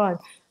for a run.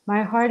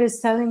 My heart is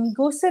telling me,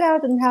 go sit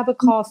out and have a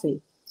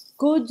coffee.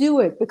 Go do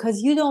it,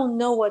 because you don't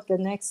know what the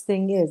next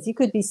thing is. You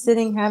could be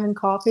sitting having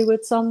coffee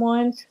with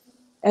someone,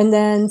 and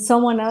then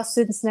someone else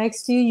sits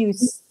next to you. You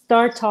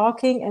start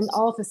talking, and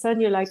all of a sudden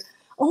you're like,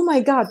 oh my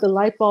God, the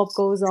light bulb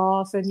goes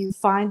off and you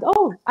find,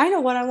 oh, I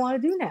know what I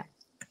want to do now.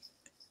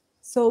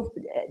 So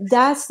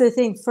that's the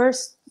thing.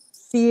 First,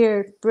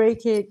 fear,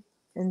 break it,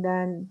 and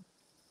then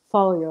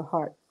follow your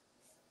heart.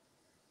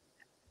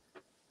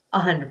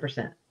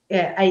 100%.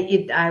 Yeah,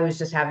 I was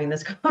just having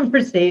this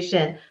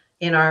conversation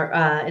in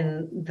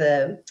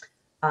the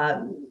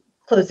uh,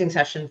 closing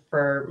session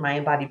for my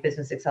Embodied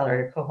Business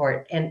Accelerator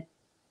cohort, and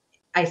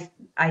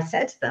I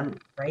said to them,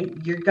 right,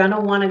 you're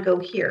gonna want to go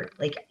here.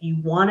 Like, you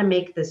want to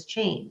make this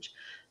change,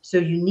 so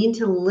you need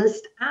to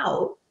list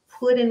out,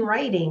 put in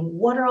writing,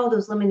 what are all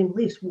those limiting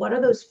beliefs? What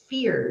are those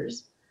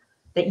fears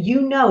that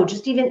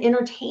just even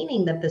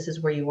entertaining that this is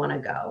where you want to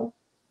go?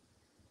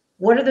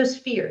 What are those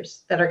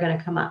fears that are going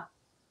to come up?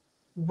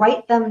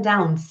 Write them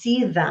down,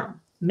 see them,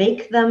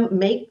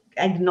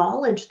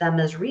 acknowledge them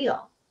as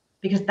real,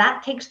 because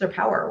that takes their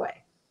power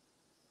away.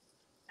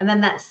 And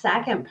then that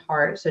second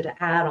part, so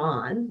to add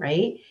on,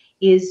 right,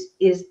 is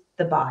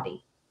the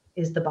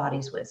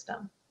body's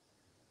wisdom,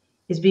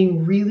 is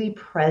being really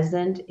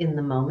present in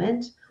the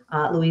moment.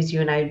 Louise,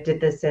 you and I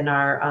did this in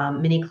our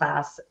mini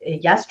class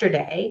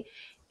yesterday,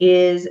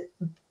 is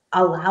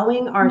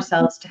allowing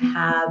ourselves to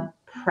have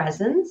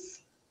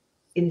presence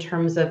in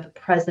terms of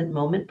present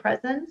moment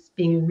presence.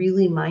 Being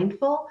really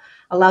mindful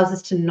allows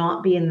us to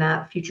not be in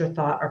that future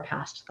thought or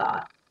past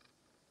thought.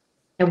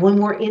 And when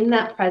we're in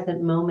that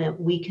present moment,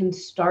 we can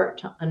start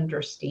to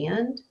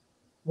understand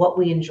what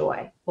we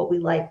enjoy, what we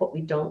like, what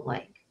we don't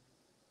like.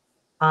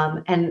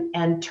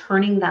 And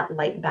turning that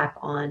light back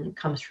on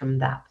comes from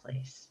that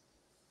place.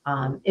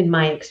 In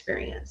my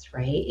experience,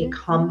 right? It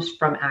comes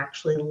from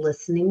actually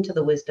listening to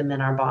the wisdom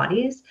in our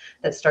bodies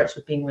that starts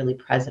with being really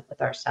present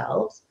with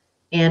ourselves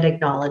and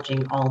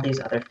acknowledging all these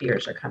other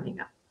fears are coming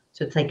up.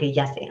 So it's like a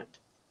yes and.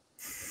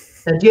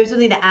 So do you have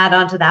something to add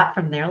on to that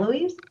from there,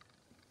 Louise?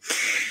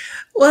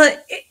 Well,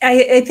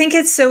 I think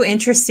it's so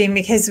interesting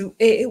because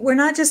we're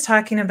not just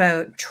talking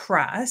about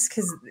trust,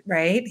 because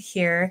right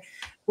here,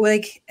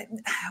 like,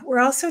 we're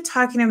also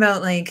talking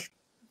about like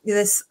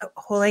this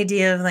whole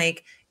idea of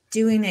like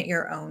doing it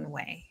your own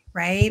way,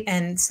 right?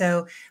 And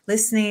so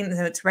listening,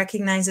 so it's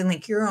recognizing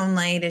like your own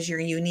light as your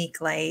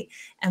unique light,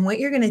 and what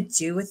you're going to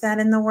do with that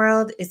in the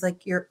world is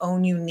like your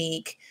own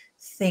unique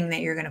thing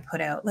that you're going to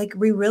put out. Like,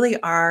 we really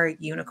are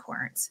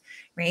unicorns,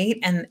 right?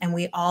 And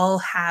we all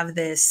have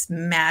this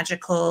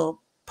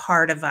magical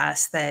part of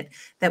us that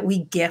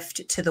we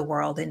gift to the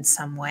world in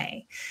some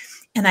way.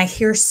 And I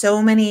hear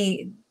so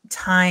many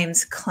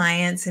times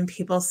clients and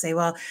people say,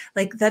 well,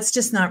 like, that's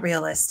just not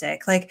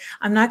realistic. Like,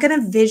 I'm not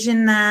going to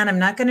vision that. I'm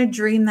not going to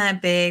dream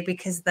that big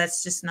because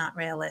that's just not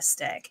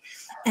realistic.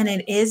 And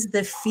it is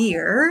the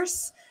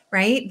fears,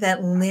 right,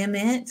 that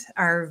limit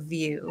our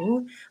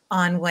view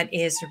on what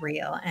is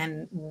real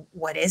and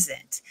what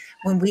isn't.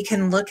 When we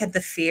can look at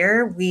the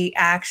fear, we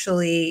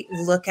actually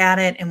look at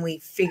it and we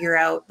figure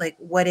out like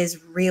what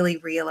is really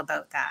real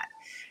about that,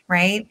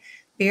 right?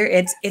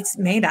 Fear, it's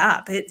made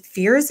up.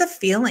 Fear is a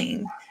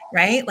feeling,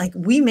 right? Like,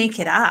 we make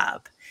it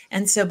up.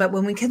 And so, but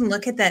when we can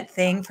look at that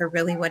thing for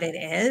really what it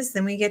is,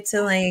 then we get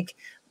to like,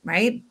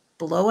 right,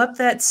 blow up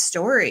that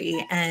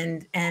story,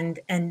 and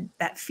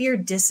that fear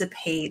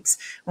dissipates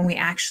when we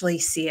actually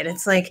see it.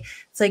 It's like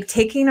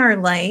taking our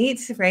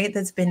light, right,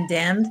 that's been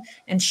dimmed,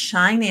 and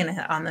shining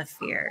it on the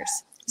fears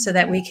so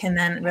that we can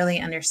then really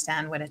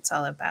understand what it's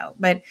all about.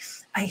 But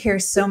I hear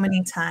so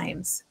many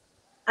times,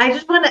 I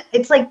just want to,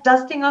 it's like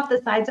dusting off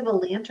the sides of a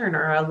lantern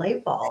or a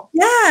light bulb.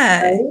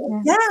 Yeah.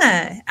 Right?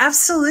 Yeah,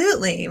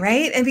 absolutely.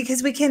 Right. And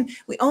because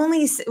we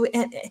only,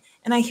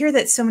 and I hear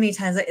that so many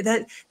times,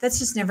 that's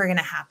just never going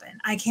to happen.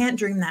 I can't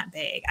dream that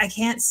big. I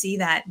can't see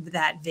that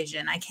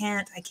vision. I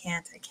can't.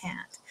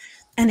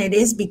 And it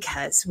is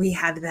because we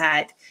have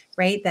that,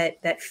 right,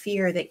 that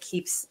fear that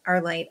keeps our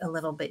light a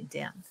little bit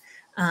dim.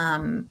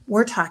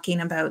 We're talking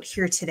about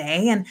here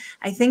today. And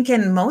I think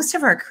in most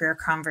of our career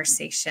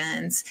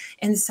conversations,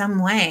 in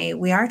some way,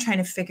 we are trying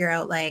to figure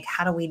out like,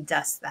 how do we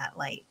dust that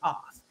light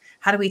off?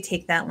 How do we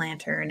take that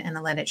lantern and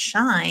let it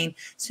shine?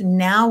 So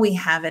now we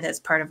have it as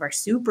part of our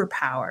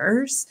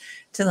superpowers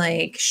to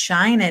like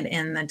shine it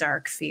in the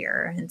dark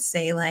fear and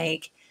say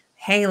like,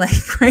 hey,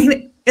 like,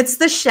 right, it's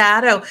the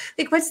shadow.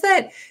 Like, what's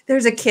that?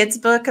 There's a kid's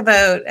book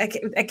about, I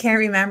can't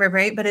remember,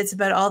 right? But it's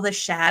about all the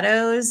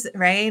shadows,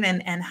 right?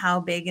 And how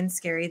big and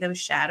scary those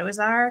shadows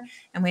are.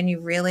 And when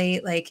you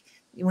really like,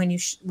 when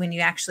you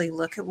actually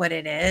look at what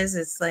it is,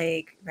 it's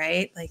like,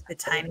 right, like the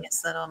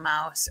tiniest little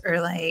mouse,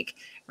 or like,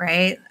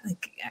 right,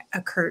 like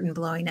a curtain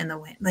blowing in the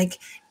wind. Like,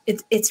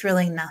 it's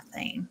really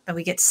nothing. But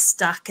we get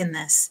stuck in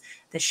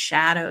the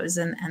shadows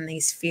and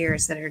these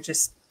fears that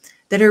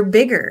are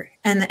bigger,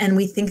 and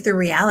we think they're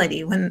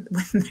reality when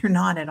they're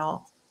not at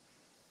all.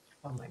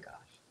 Oh my gosh.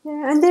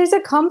 Yeah, and there's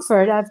a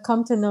comfort. I've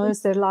come to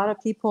notice there are a lot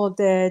of people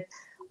that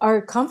are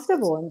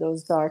comfortable in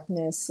those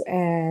darkness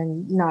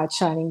and not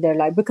shining their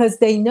light because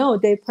they know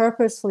they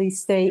purposefully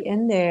stay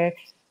in there,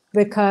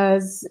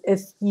 because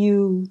if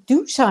you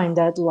do shine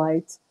that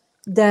light,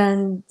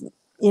 then,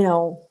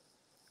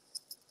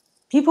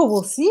 people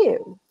will see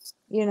you.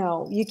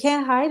 You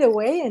can't hide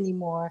away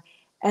anymore.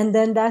 And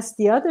then that's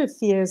the other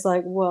fear is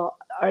like, well,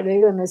 are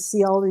they going to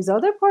see all these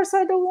other parts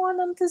I don't want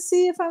them to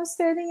see if I'm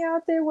standing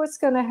out there? What's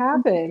going to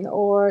happen?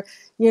 Or,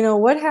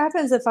 what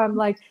happens if I'm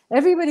like,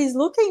 everybody's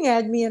looking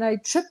at me and I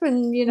trip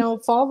and,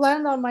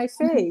 land on my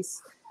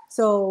face?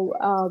 So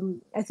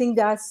I think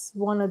that's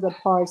one of the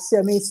parts.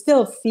 I mean, it's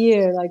still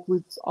fear, like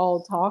we've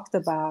all talked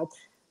about,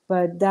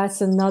 but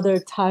that's another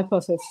type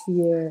of a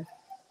fear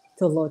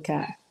to look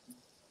at.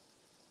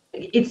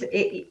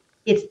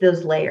 It's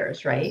those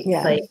layers, right?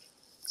 Yeah. Like,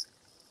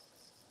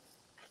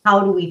 how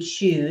do we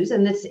choose?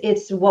 And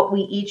it's what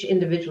we each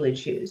individually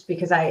choose,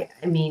 because I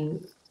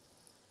mean,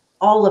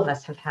 all of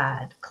us have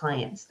had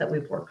clients that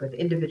we've worked with,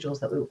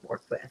 individuals that we've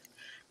worked with,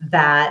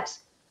 that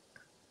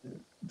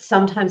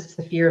sometimes it's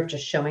the fear of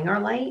just showing our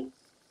light.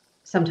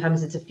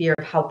 Sometimes it's a fear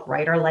of how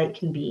bright our light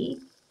can be.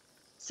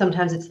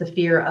 Sometimes it's the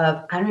fear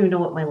of, I don't even know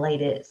what my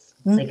light is.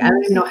 Like, I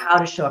don't even know how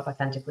to show up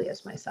authentically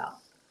as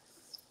myself.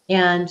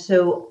 And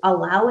so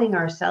allowing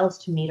ourselves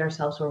to meet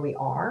ourselves where we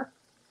are,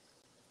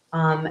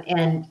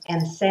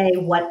 and say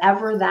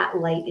whatever that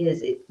light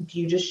is, do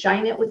you just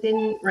shine it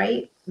within,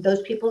 right,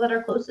 those people that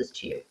are closest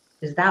to you?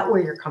 Is that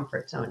where your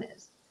comfort zone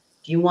is?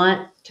 Do you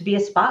want to be a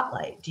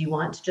spotlight? Do you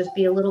want to just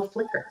be a little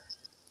flicker,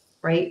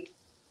 right?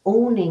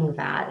 Owning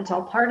that, it's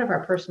all part of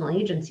our personal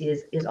agency,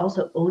 is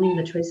also owning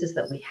the choices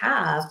that we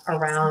have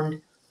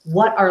around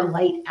what our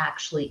light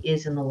actually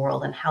is in the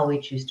world and how we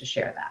choose to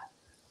share that.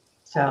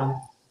 So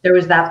there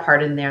was that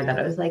part in there that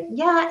I was like,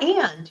 yeah,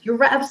 and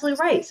you're absolutely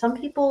right. Some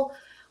people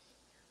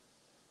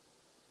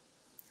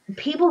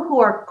who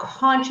are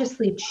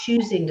consciously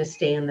choosing to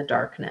stay in the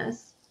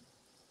darkness,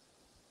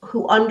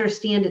 who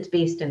understand it's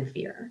based in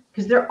fear,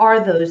 because there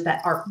are those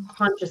that are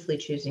consciously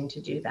choosing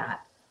to do that.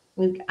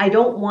 I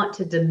don't want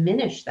to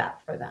diminish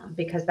that for them,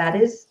 because that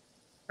is,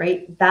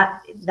 right,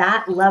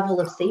 that level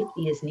of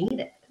safety is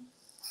needed.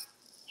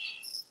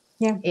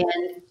 Yeah.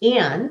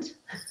 And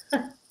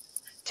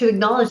to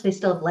acknowledge they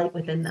still have light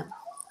within them.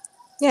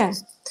 Yeah.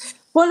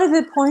 One of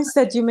the points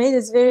that you made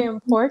is very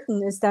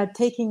important, is that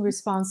taking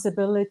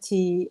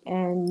responsibility,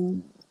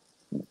 and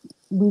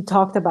we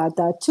talked about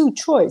that too,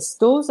 choice.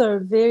 Those are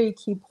very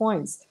key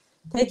points.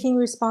 Taking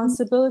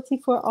responsibility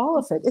for all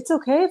of it. It's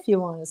okay if you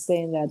want to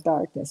stay in that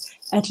darkness.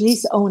 At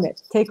least own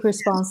it. Take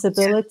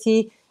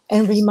responsibility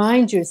and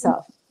remind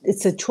yourself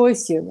it's a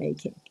choice you're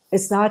making.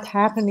 It's not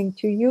happening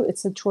to you.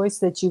 It's a choice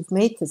that you've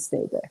made to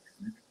stay there.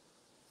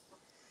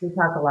 We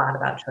talk a lot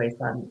about choice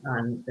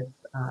on this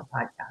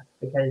podcast,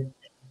 because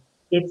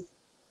it's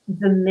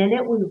the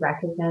minute we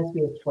recognize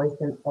we have choice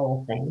in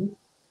all things,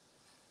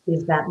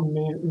 is that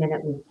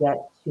minute we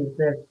get to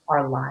live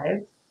our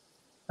lives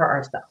for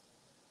ourselves.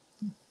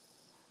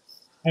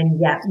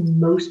 And yet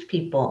most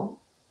people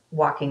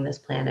walking this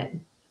planet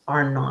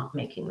are not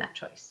making that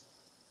choice.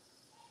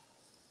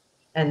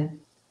 And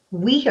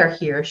we are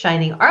here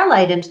shining our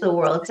light into the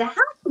world to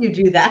help you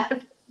do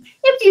that,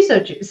 if you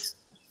so choose.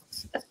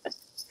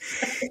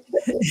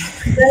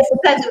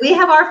 We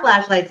have our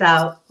flashlights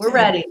out. We're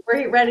ready.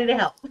 We're ready to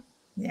help.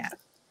 Yeah.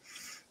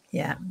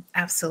 Yeah,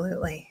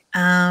 absolutely.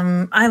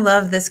 I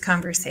love this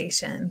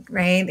conversation,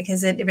 right?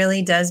 Because it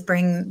really does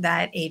bring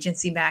that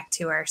agency back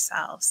to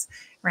ourselves,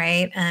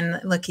 right?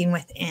 And looking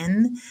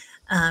within,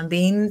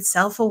 being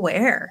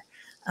self-aware.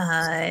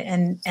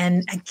 And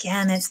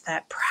again, it's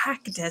that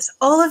practice.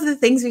 All of the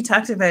things we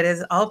talked about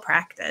is all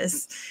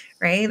practice,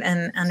 right?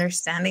 And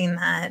understanding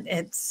that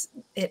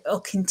it'll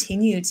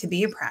continue to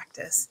be a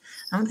practice.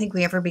 I don't think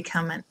we ever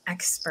become an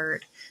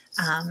expert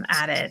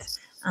at it.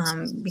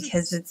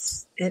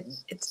 Because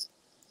it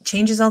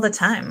changes all the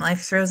time.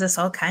 Life throws us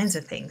all kinds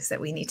of things that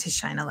we need to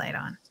shine a light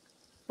on.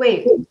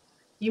 Wait,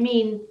 you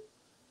mean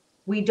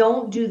we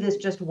don't do this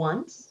just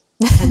once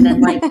and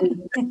then like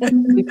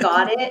we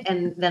got it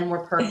and then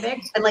we're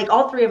perfect? And like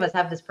all three of us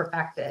have this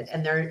perfected,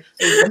 and we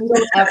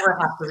don't ever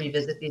have to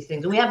revisit these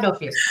things, and we have no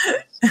fear.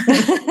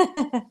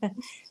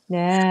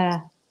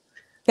 Yeah.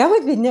 That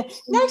would be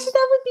actually,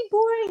 that would be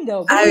boring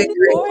though. I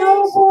agree.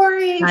 So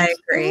boring. I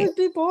agree. It would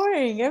be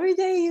boring. Every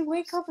day you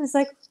wake up and it's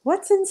like,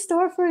 what's in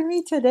store for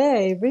me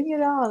today? Bring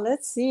it on.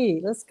 Let's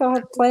see. Let's go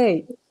and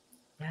play.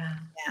 Yeah.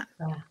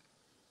 Yeah.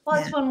 Well,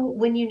 it's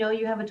when you know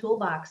you have a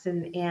toolbox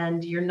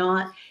and you're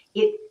not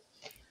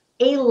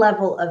a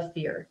level of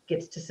fear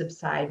gets to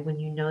subside when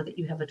you know that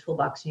you have a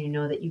toolbox and you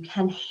know that you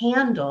can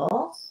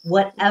handle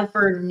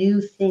whatever new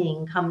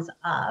thing comes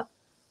up.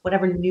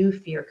 Whatever new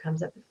fear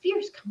comes up, the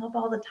fears come up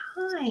all the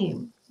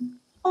time.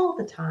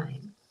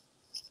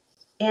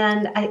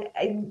 And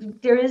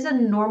there is a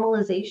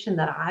normalization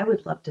that I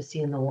would love to see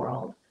in the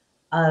world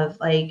of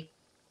like,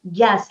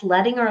 yes,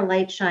 letting our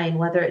light shine,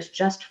 whether it's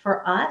just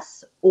for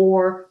us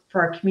or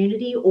for our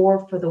community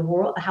or for the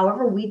world,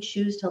 however we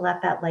choose to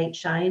let that light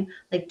shine,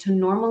 like to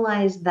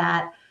normalize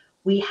that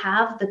we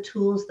have the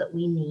tools that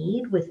we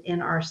need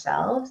within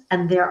ourselves,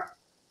 and there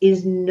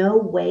is no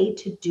way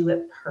to do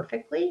it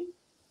perfectly.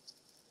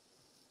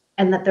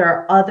 And that there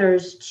are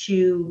others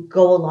to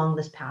go along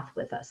this path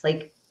with us.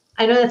 Like,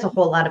 I know that's a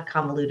whole lot of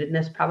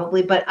convolutedness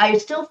probably, but I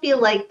still feel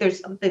like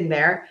there's something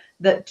there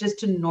that just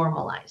to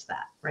normalize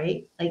that,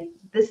 right? Like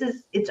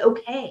it's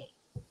okay.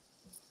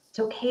 It's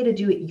okay to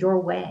do it your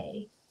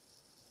way.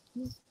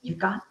 You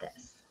got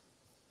this.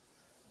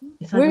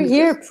 We're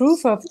here,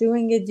 proof of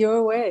doing it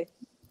your way.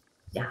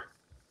 Yeah.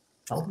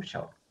 Oh,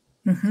 sure.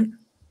 Mm-hmm.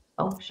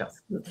 Oh, sure.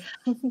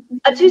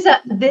 Atousa,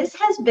 this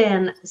has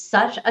been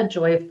such a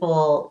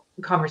joyful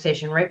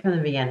conversation right from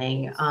the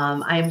beginning.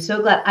 I am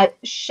so glad.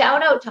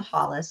 Shout out to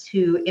Hollis,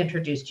 who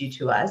introduced you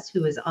to us,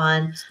 who was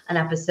on an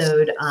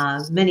episode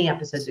many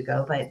episodes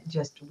ago, but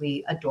just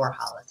we adore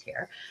Hollis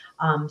here.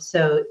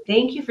 So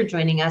thank you for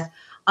joining us.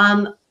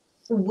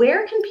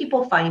 Where can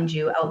people find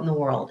you out in the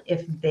world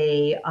if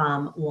they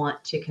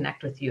want to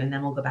connect with you? And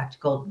then we'll go back to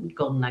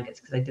golden nuggets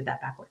because I did that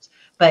backwards.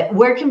 But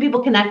where can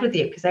people connect with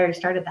you? Because I already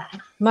started that.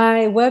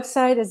 My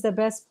website is the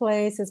best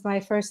place. It's my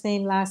first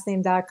name, last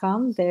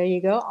name.com. There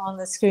you go on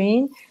the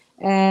screen.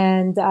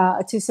 And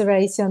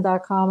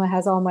AtousaRaissyan.com. It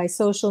has all my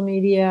social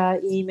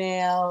media,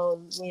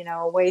 email,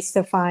 ways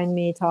to find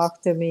me,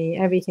 talk to me.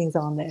 Everything's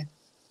on there.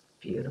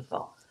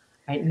 Beautiful.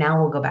 Right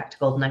now we'll go back to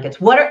golden nuggets.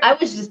 I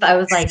was so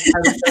excited.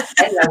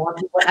 I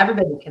want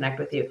everybody to connect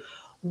with you.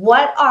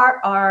 What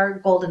are our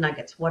golden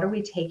nuggets? What are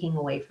we taking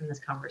away from this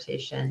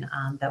conversation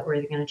that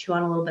we're going to chew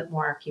on a little bit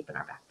more or keep in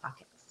our back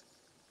pockets?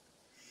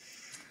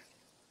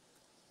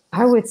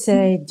 I would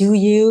say do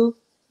you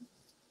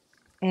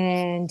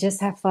and just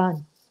have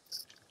fun.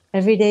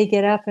 Every day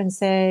get up and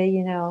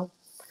say,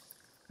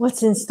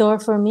 what's in store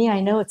for me? I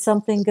know it's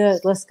something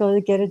good. Let's go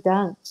to get it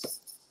done.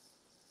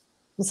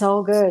 It's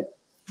all good.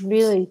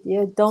 Really,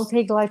 don't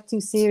take life too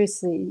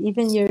seriously.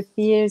 Even your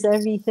fears,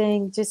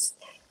 everything, just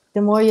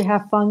the more you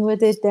have fun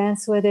with it,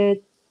 dance with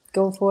it,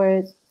 go for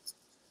it.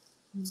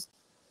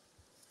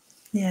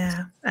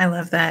 Yeah, I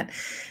love that.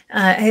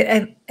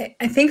 I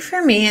think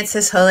for me, it's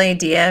this whole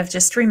idea of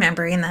just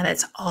remembering that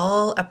it's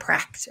all a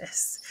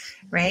practice,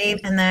 right?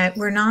 And that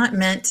we're not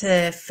meant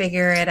to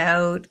figure it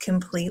out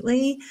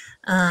completely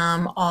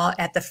all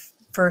at the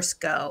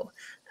first go.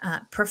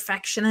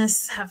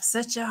 Perfectionists have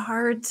such a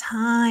hard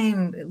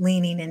time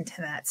leaning into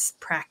that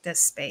practice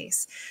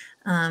space.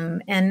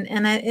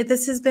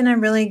 This has been a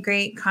really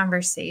great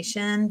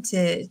conversation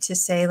to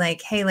say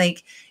like, hey,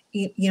 like,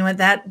 you know what,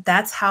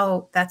 that's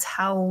how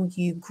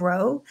you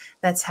grow.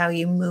 That's how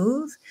you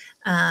move.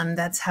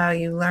 That's how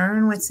you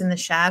learn what's in the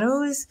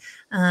shadows.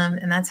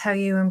 And that's how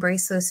you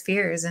embrace those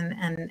fears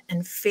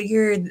and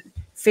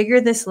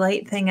figure this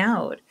light thing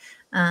out.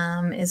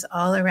 Is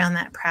all around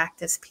that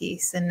practice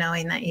piece and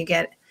knowing that you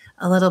get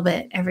a little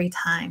bit every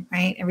time,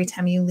 right? Every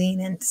time you lean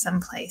into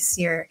someplace,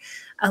 you're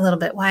a little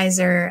bit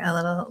wiser, a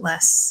little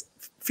less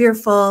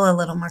fearful, a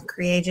little more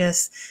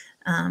courageous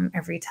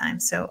every time.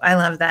 So I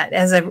love that.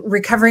 As a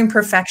recovering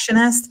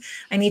perfectionist,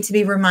 I need to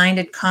be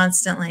reminded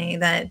constantly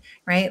that,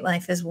 right,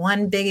 life is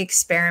one big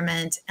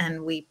experiment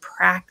and we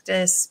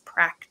practice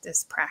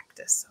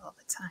all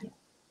the time.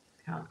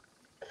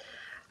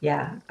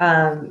 Yeah.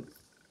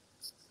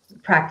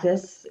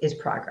 Practice is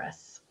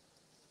progress,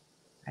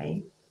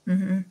 right?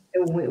 Mm-hmm.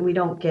 We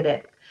don't get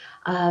it.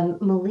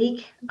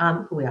 Malik,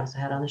 who we also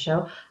had on the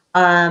show,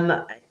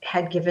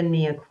 had given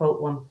me a quote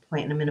at one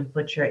point, and I'm going to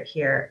butcher it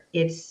here.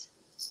 It's,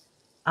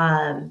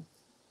 I'm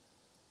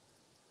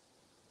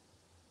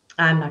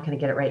not going to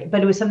get it right,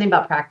 but it was something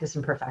about practice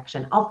and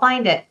perfection. I'll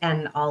find it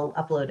and I'll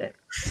upload it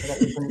so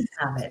that we can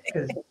have it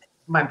because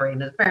my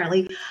brain is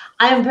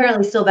I'm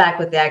apparently still back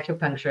with the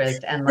acupuncturist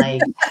and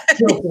like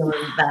still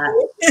feeling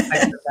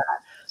that.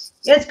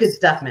 It's good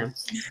stuff, man.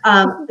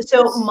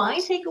 So my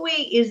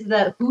takeaway is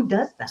that who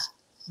does that?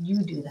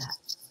 You do that.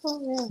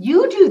 Oh, yeah.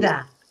 You do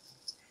that.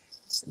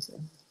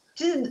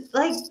 Just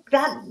like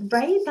that,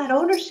 right? That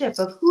ownership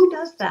of who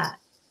does that.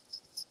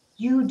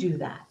 You do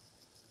that.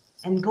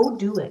 And go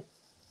do it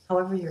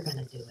however you're going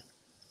to do it.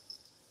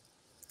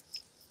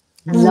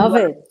 Love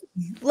it.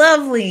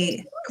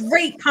 Lovely.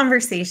 Great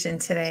conversation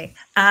today.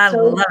 I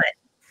love it.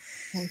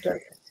 Thank you.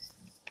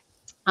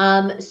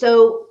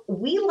 So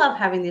we love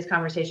having these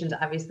conversations,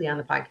 obviously, on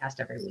the podcast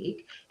every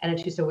week. And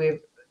Atousa, we're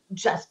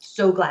just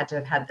so glad to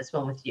have had this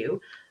one with you.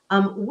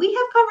 We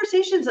have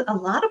conversations a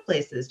lot of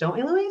places, don't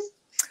we, Louise?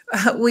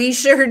 We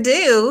sure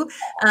do.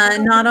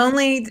 Not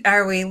only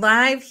are we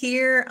live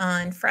here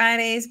on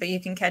Fridays, but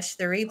you can catch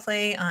the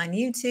replay on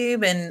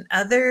YouTube and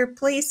other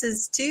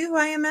places too,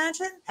 I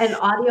imagine. And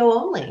audio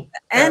only.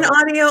 And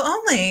audio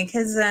only,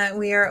 because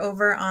we are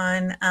over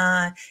on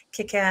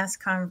Kick-Ass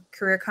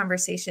Career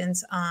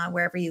Conversations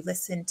wherever you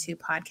listen to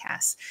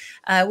podcasts.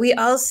 We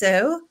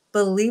also,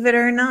 believe it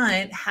or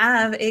not,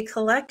 have a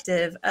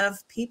collective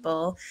of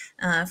people,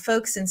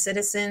 folks and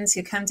citizens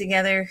who come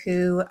together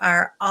who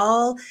are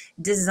all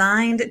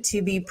designed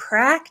to be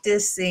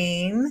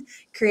practicing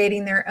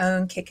creating their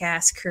own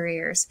kick-ass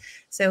careers.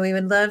 So we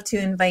would love to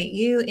invite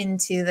you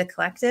into the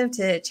collective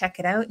to check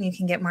it out. And you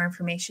can get more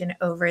information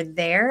over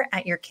there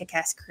at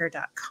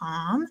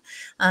yourkickasscareer.com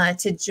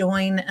to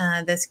join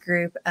this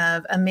group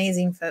of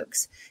amazing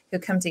folks who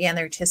come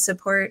together to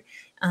support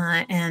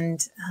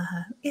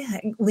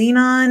lean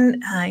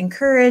on,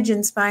 encourage,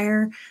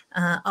 inspire,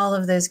 all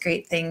of those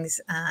great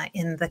things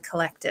in the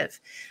collective.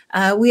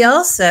 We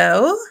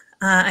also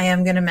I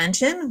am going to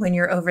mention when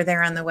you're over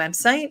there on the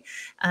website,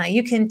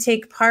 you can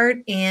take part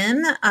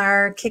in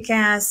our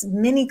Kick-Ass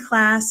mini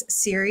class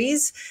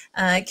series.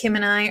 Kim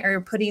and I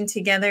are putting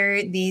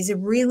together these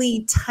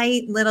really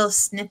tight little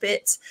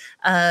snippets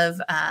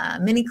of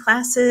mini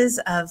classes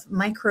of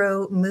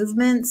micro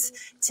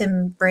movements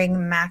to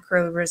bring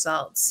macro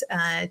results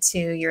to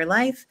your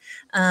life.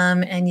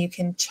 And you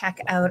can check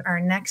out our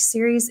next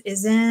series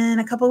is in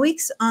a couple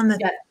weeks on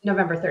the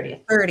November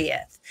 30th.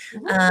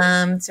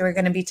 30th. So we're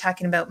going to be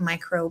talking about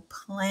micro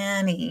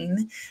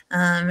planning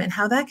and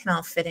how that can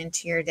all fit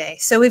into your day.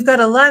 So we've got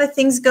a lot of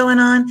things going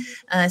on.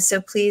 So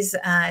please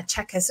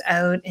check us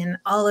out in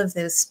all of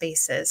those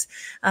spaces.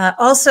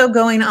 Also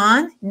going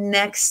on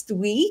next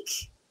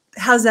week.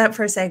 How's that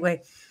for a segue?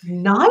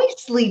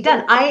 Nicely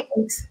done.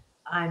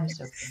 I'm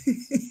so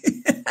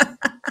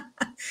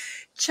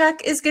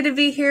Chuck is going to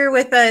be here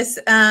with us.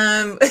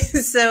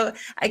 So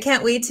I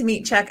can't wait to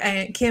meet Chuck.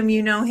 Kim,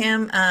 you know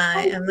him.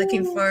 I'm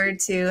looking forward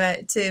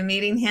to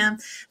meeting him,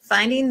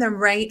 finding the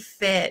right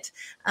fit.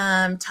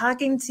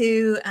 Talking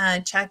to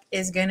Chuck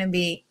is going to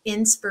be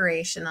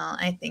inspirational,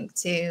 I think,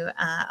 to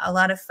a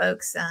lot of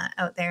folks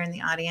out there in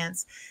the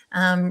audience,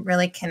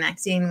 really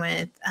connecting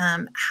with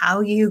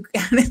how you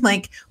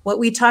like what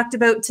we talked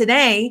about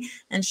today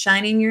and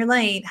shining your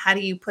light. How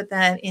do you put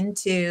that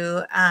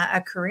into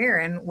a career,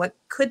 and what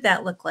could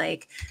that look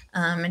like?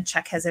 And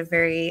Chuck has a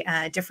very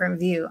different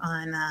view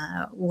on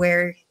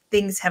where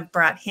things have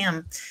brought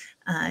him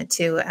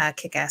to a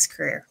kick-ass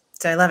career.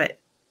 So I love it.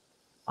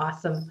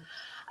 awesome.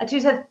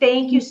 Atousa,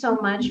 thank you so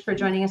much for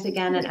joining us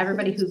again, and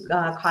everybody who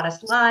caught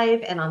us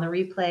live and on the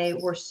replay.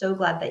 We're so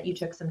glad that you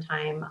took some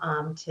time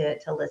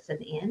to listen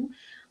in,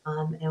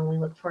 and we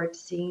look forward to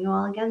seeing you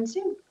all again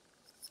soon.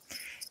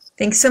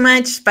 Thanks so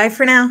much. Bye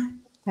for now.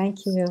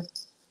 Thank you.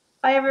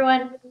 Bye,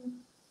 everyone.